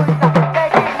जुता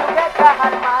देखी नुगे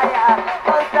कहर माया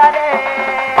संसारे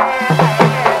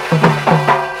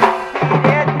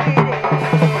धीरे धीरे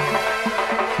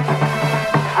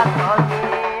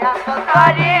असोनिया तो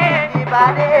करे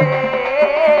दीवारे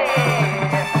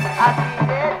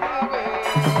धीरे धीरे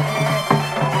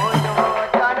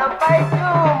जन्म पाइछु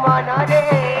मनरे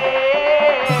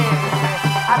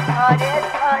थरे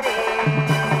थरे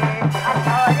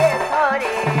थरे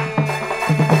थरे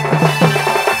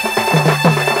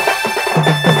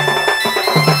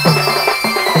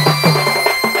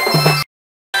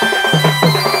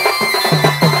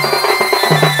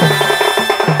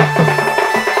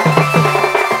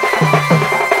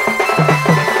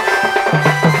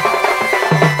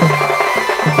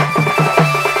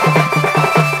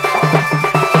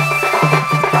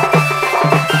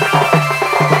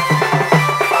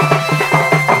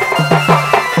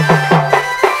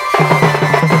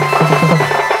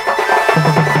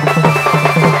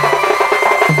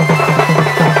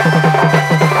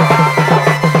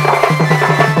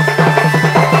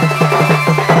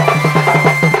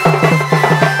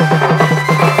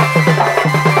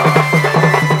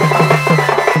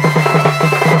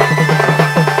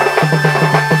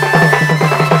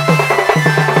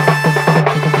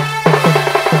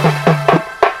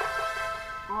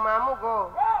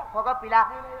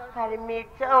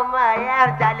मिठो माया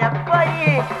जाल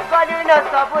परी करुण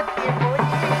सबुति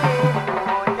बुझी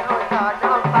मोनो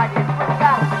धन पारी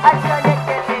पुता अचने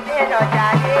के दे न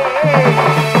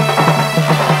जाने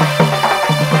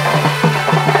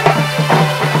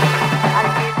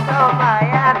मिठो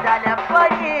माया जाल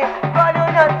परी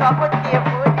करुण सबुति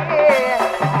बुझी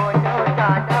मोनो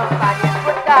धन पारी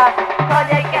पुता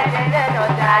अचने के दे न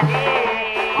जाने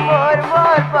मोर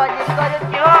मोर बजी कर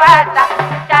जुआता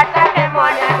चाटा के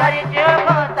मने धरी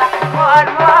जुगुता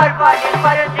मोर मोर बली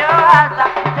कर जुआता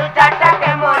तू चाटा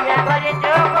के मने धरी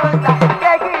जुगुता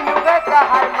देखी नुगे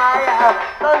कहर माया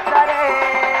संसारे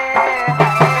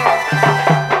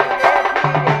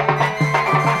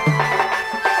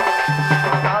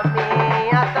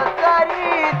स्वामी तो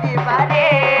सरी दिवारे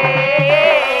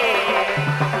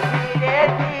धीरे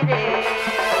धीरे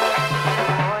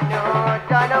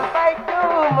जन्म पाइछु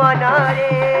मनरे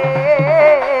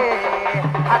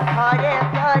थरे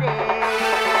थरे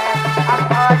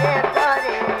थरे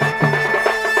थरे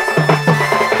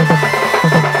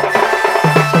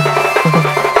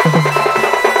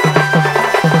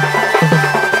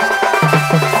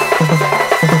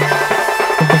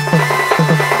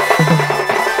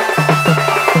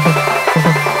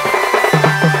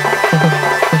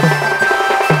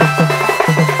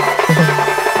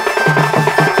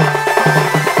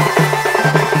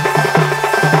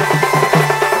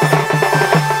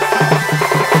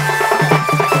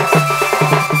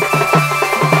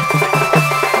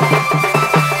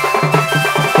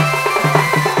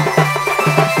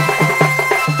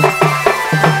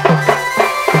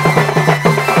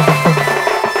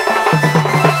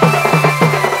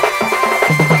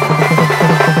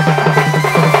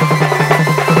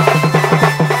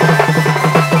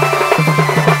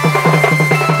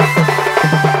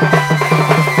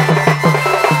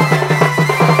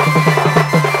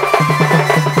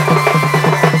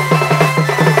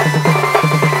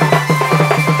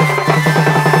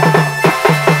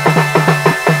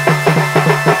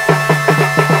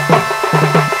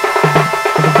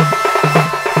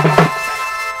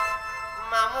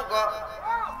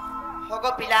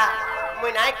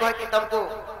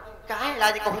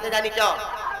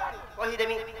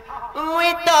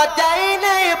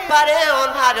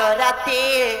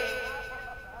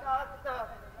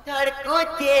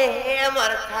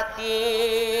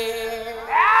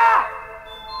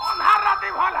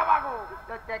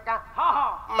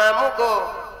मामू को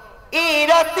ई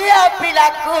रसिया पिला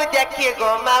को देखिए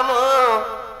गो मामू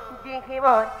देखिए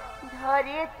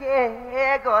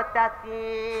धरी गो ताती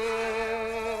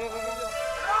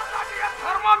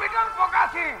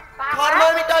पकासी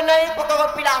थर्मोमीटर नहीं पकाबो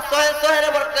पिला 100 रे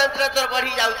मोर टेम्परेचर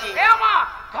बढ़ी जाउची ए मा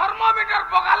थर्मोमीटर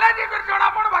पकाले जी कर जोड़ा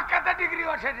पड़बा केते डिग्री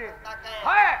अछि जे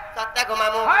है सत्य को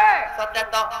मामू है सत्य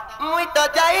तो मुई तो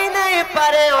जाई नहीं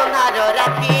पारे ओनारो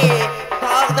राती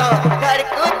भाग दो घर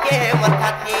को के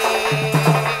मथाती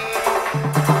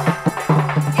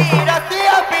ई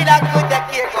रतिया पिला को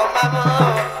देखिए को मामू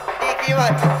देखी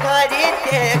मत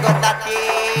खरीदे गोताती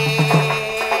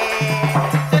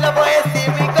चलो बोए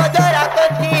सिमी को जरा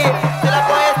कोती चलो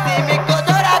बोए सिमी को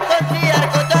जरा कोती यार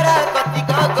को जरा कोती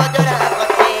को जरा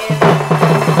कोती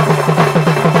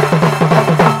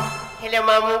हेले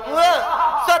मामू को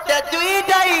सत्य जुई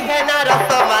जाई है ना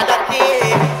रसमालती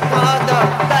भाग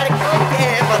कर को के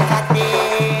बताती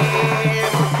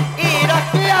ई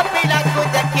रतिया पिला को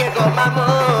देखिए गो मामू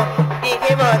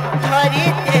देखी मत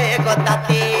खरीदे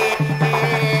गोताती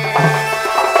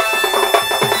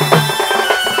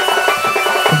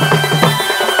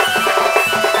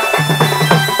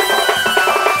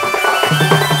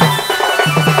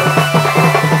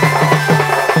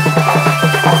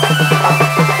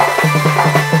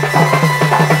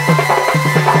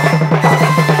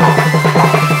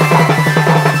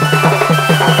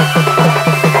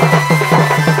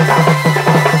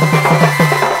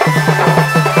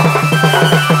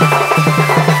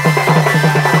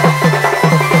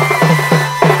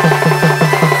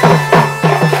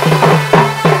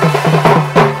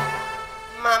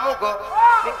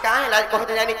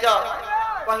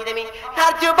कहिदेमी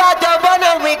हाजुबा जबन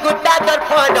मुई गुड्डा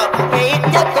दर्पण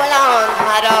एइते कला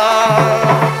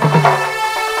अंधार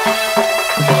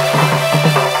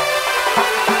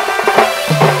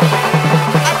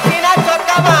अखिना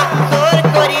चकामा तोर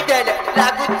करी देल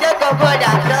लागुचे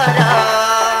गबड़ा डर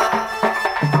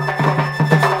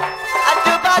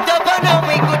हाजुबा जबन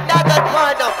मुई गुड्डा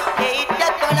दर्पण एइते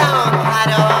कला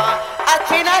अंधार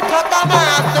अखिना चकामा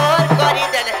तोर करी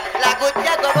देल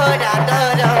लागुचे गबड़ा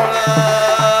डर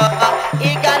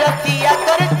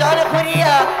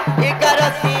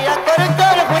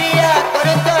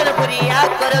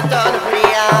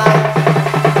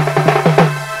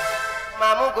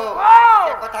मामू गो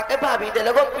ए कथा के भाभी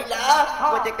देलो गो पिला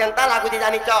मुझे केंता लागु जे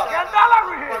जानी छ केंता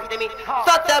लागु हे कहिदेमी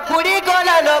सत बुढ़ी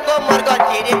गोला नो गो मोर गो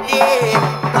चिरती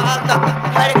कात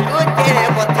हर कुते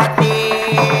मथाती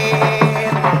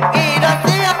ई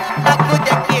रतिया लागु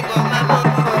देखी गो मामू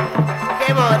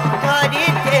के मोर धरी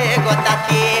के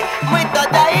गोताती मुई तो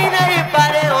जाई नहीं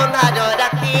पारे ओनारो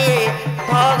राती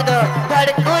भग दो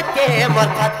हर कुते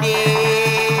मथाती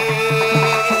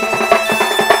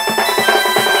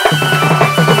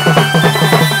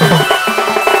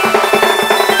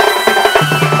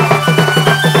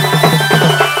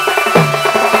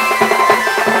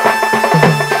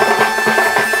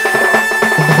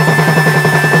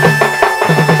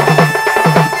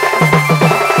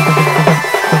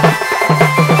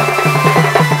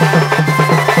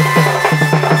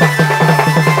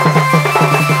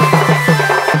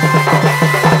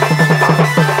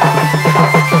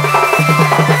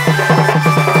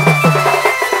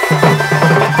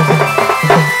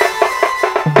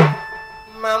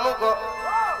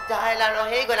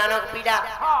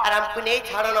नहीं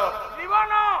छाड़नो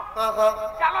जीवन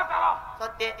चलो चलो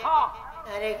सत्य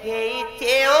अरे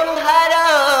घेइते अंधार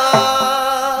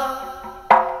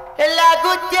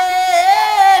लागुचे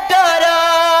डर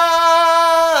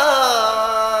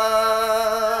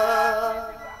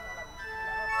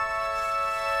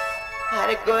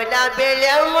अरे गोला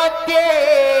बेले मते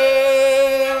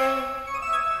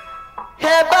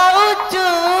हे बाऊ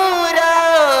चूरा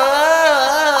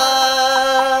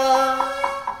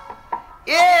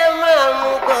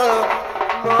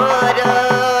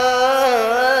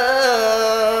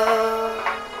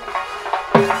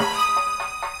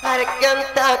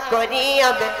करी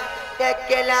अब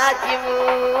एकला जिमु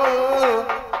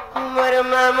मोर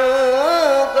मामू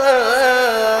गो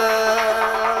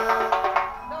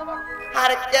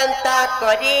हर चिंता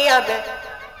करी अब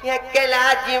एकला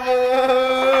जिमु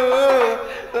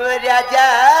राजा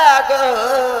गो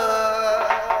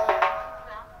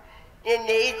ये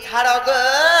नहीं छाड़ गो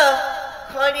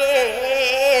खड़े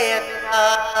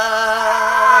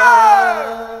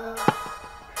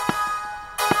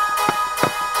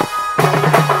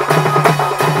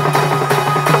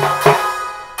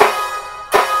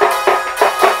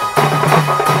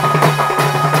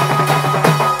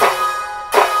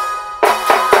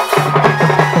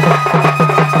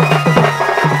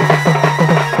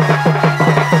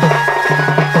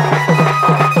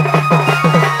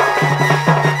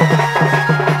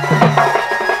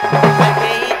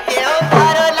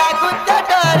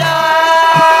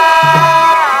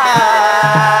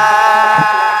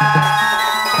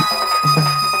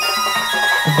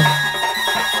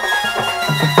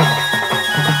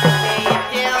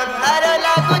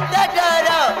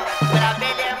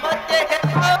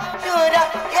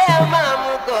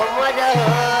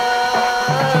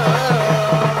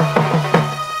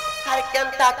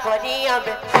करी अब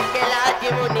केला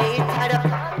जीवनी छड़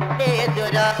दे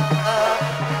दूरा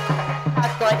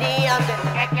करी अब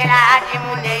केला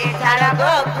जीवनी छड़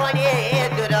गो खोने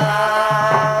दूरा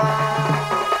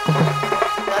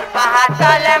और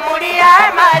पहाड़ मुड़िया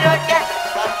मारो के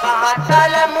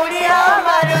पहाड़ मुड़िया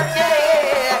मारो के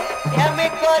हम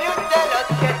करू तेरो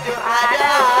के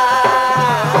तुहारा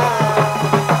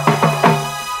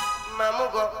मामू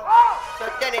गो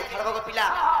सत्य ने खड़बो गो पिला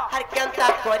हर केंता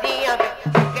करी अब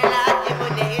केला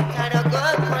जीवने छड़ गो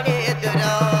खोने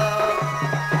दूरा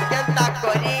केंता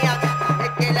करी अब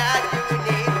केला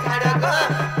जीवने छड़ गो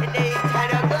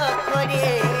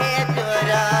खोने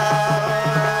दूरा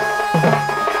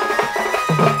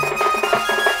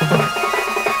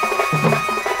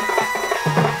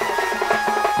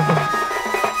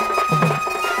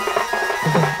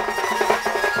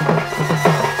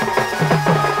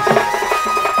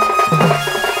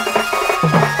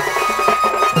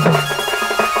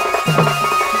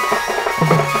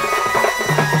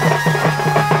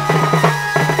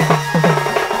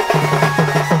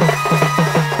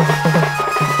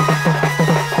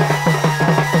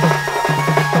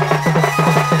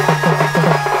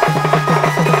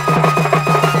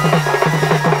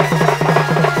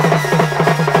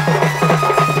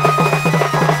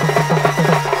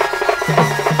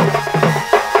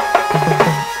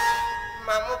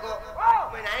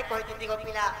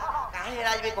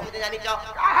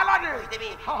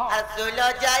सुलो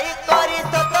जाई करी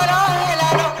सतरो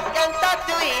हेलानो केंता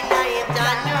तुई नहीं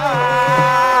जानो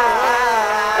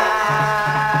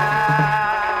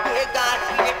ये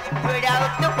गाठी बड़ा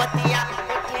तो पतिया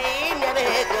उठे नेबे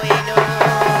गोइनो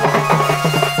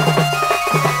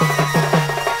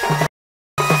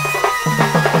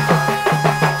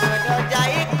सुलो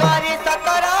जाई करी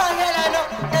सतरो हेलानो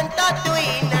केंता तुई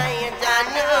नहीं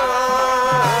जानो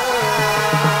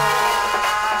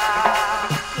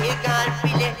ये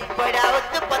गाठी बड़ा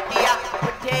तो पतिया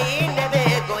उठे नेबे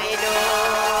गोइनो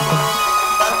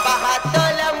पापा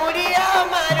हाथल मुड़िया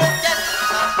मारुचे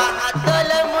पापा हाथल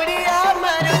मुड़िया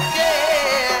मारुचे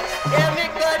एमी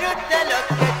करू तेलो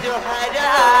के जोहारा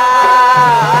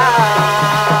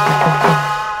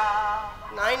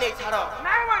नहीं छाड़ो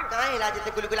काहे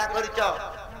लाजते गुलगुला करूचो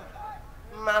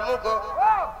मामू गो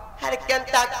हर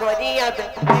केंता करी अब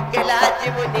केला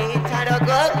जीवनी छाड़ो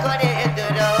गो करे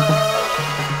दूरो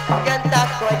केंता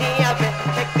करी अब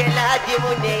केला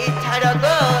जीवनी छाड़ो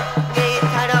गो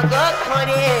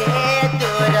खोने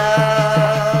दूरा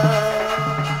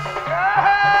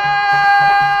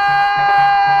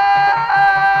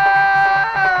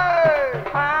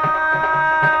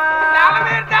लाल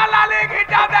मिर्चा लाले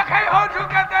घिचा देखे हो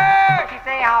चुके थे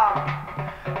किसे हो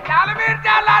लाल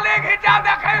मिर्चा लाले घिचा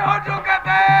देखे हो चुके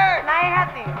थे नहीं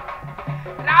हती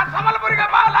राजसमलपुरी के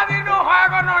बाला दिनो है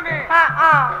गनोनी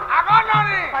हां आगो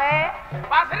नोनी होए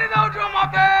पासरी दउ छु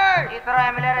मते इतरो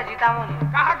एमएलए रे जीता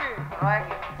मुनी कहा की रोए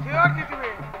की सियोर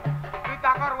जीतबे तू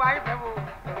ताकर वाइफ हेबू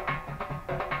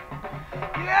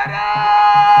ये रे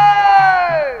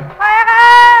होएगा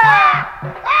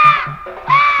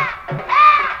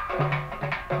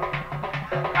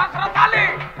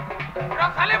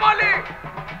रसाली बोली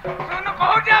सुन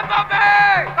कहू जाता बे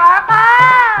काका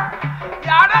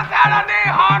याडा साडा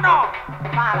नहीं हानो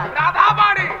महाराज राधा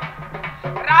बाड़ी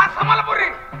राजसमलपुरी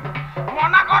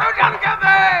मना करू जान के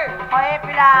दे होए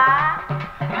पिला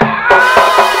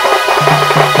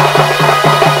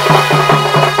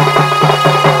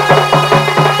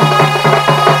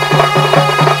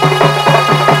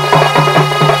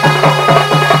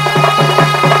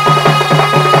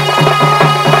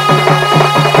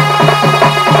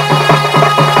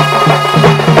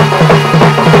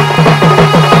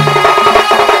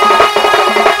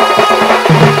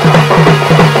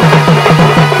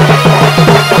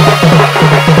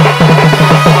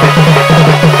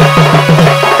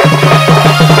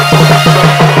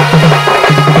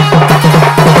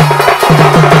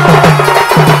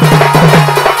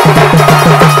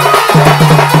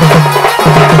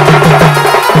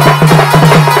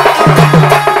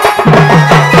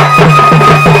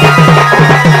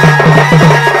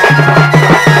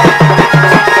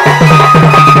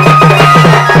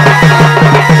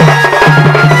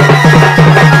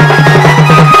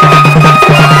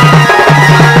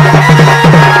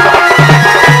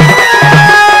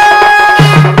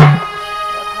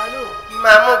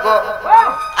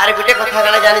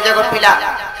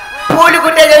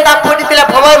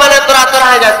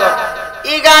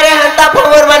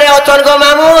चल गो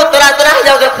मामू तोरा तोरा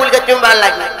जाओ तो फूल के चुम्बाल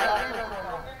लागी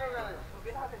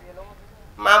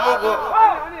मामू गो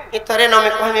इथरे न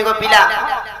में कहमी गो पिला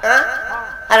हां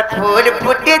अरे फूल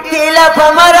फुटी थिला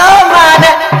भमरो मान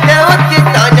देउति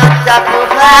तन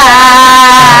चापुहा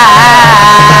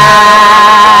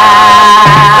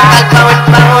कौन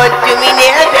पावन तुमिने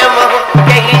देमो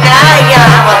कहिना या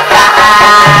मता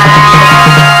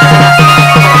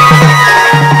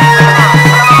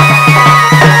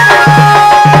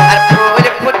अरे फूल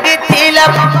फुटी थिला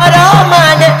भमरो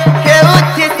मान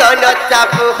देउति तन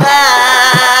चापुहा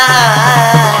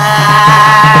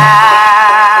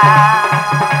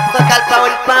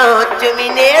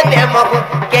तुमिने देमो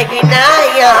कहिना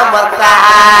या मता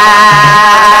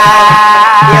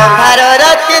योधारो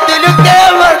राति दुलुके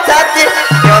मोरसाते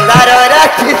योधारो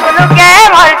राति दुलुके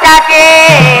मोरसाते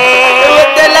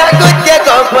उतला गुच्चे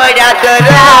को बड़ा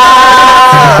डरा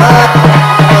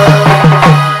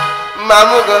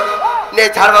मामू को ने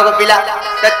छाड़बो को पिला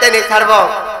तत्ते ने छाड़बो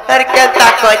हर केता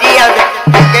करी आवे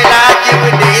केला जीव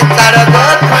ने छाड़बो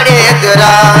थोड़े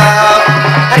डरा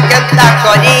हर केता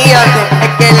करी आवे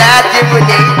केला जीव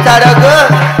ने छाड़बो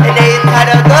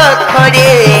थोड़े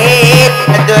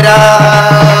डरा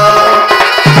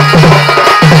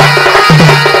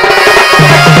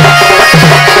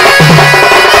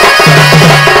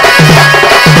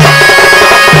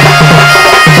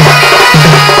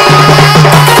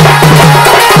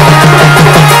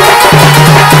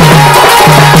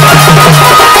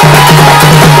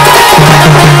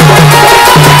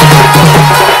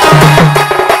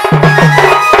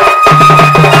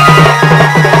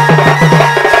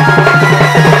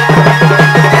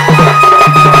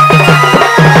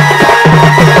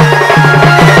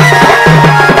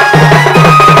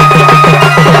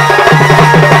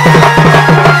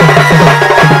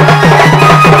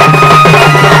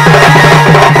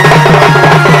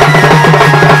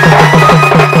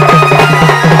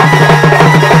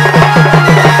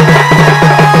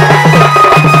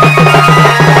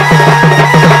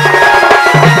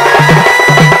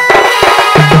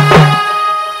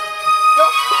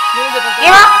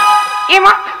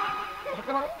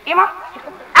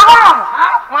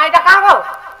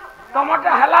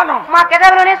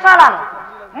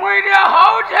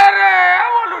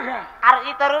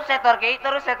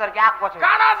से करके आप कुछ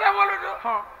काना से बोलू जो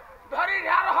धरी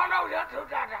झार होना उजे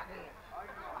छुटा जाके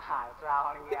हां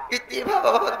श्रावण गया इतनी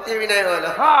भक्ति भी नहीं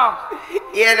बोलो हां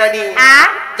ये ननी हां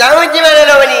जाऊं जी मेरे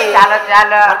लोनी चलो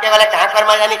चलो हमके वाला कहां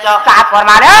फरमा जानी चो का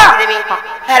फरमानो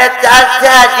अरे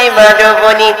चाचा जी मारो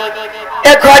बोनी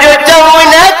ए घरो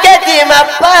जमुना के दिमा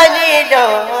पानी लो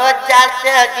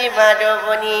चाचा जी मारो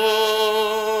बोनी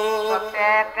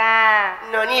का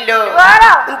ननी लो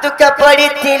दुख पड़ी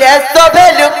थिले सबे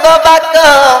लोक बाको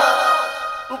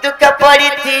दुख पड़ी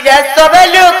थिले सबे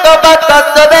लोक बाको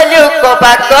सबे लोक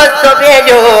बाको सबे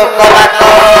लोक बाको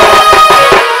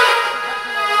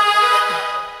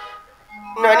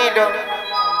ननी लो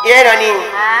ये ननी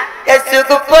ए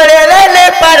सुख पड़े ले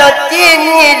पारो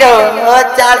चीनी लो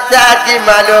चाचा जी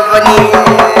मालो बनी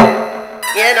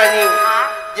ये ननी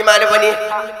जी मालो बनी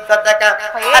सतका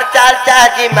हर चाचा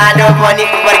जी मालो बनी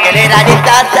बरगले रानी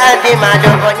चाचा जी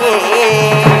मालो बनी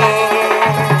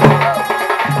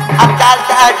अब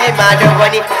चाचा जी मालो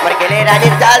बनी बरगले रानी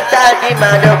चाचा जी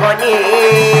मालो बनी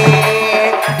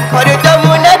खरु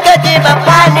जमुना गजी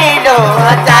पानी लो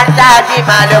चाचा जी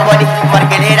मालो बनी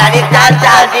बरगले रानी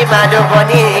चाचा जी मालो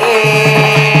बनी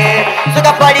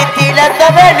सुका पड़ी थिला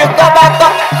सबे लोक बाको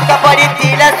सुका पड़ी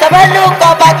थिला सबे लोक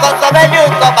बाको सबे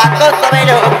लोक बाको सबे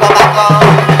लोक बाको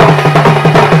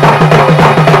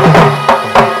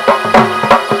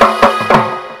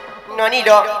ननी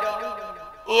लो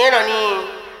ये ननी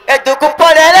ए दुख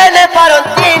पड़े ने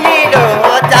परंती नी लो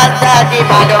चाचा जी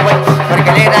मालो बनी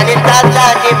बरगले रानी चाचा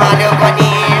जी मालो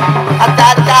बनी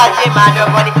चाचा जी मालो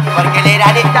बनी बरगले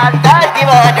रानी चाचा जी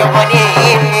मालो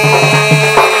बनी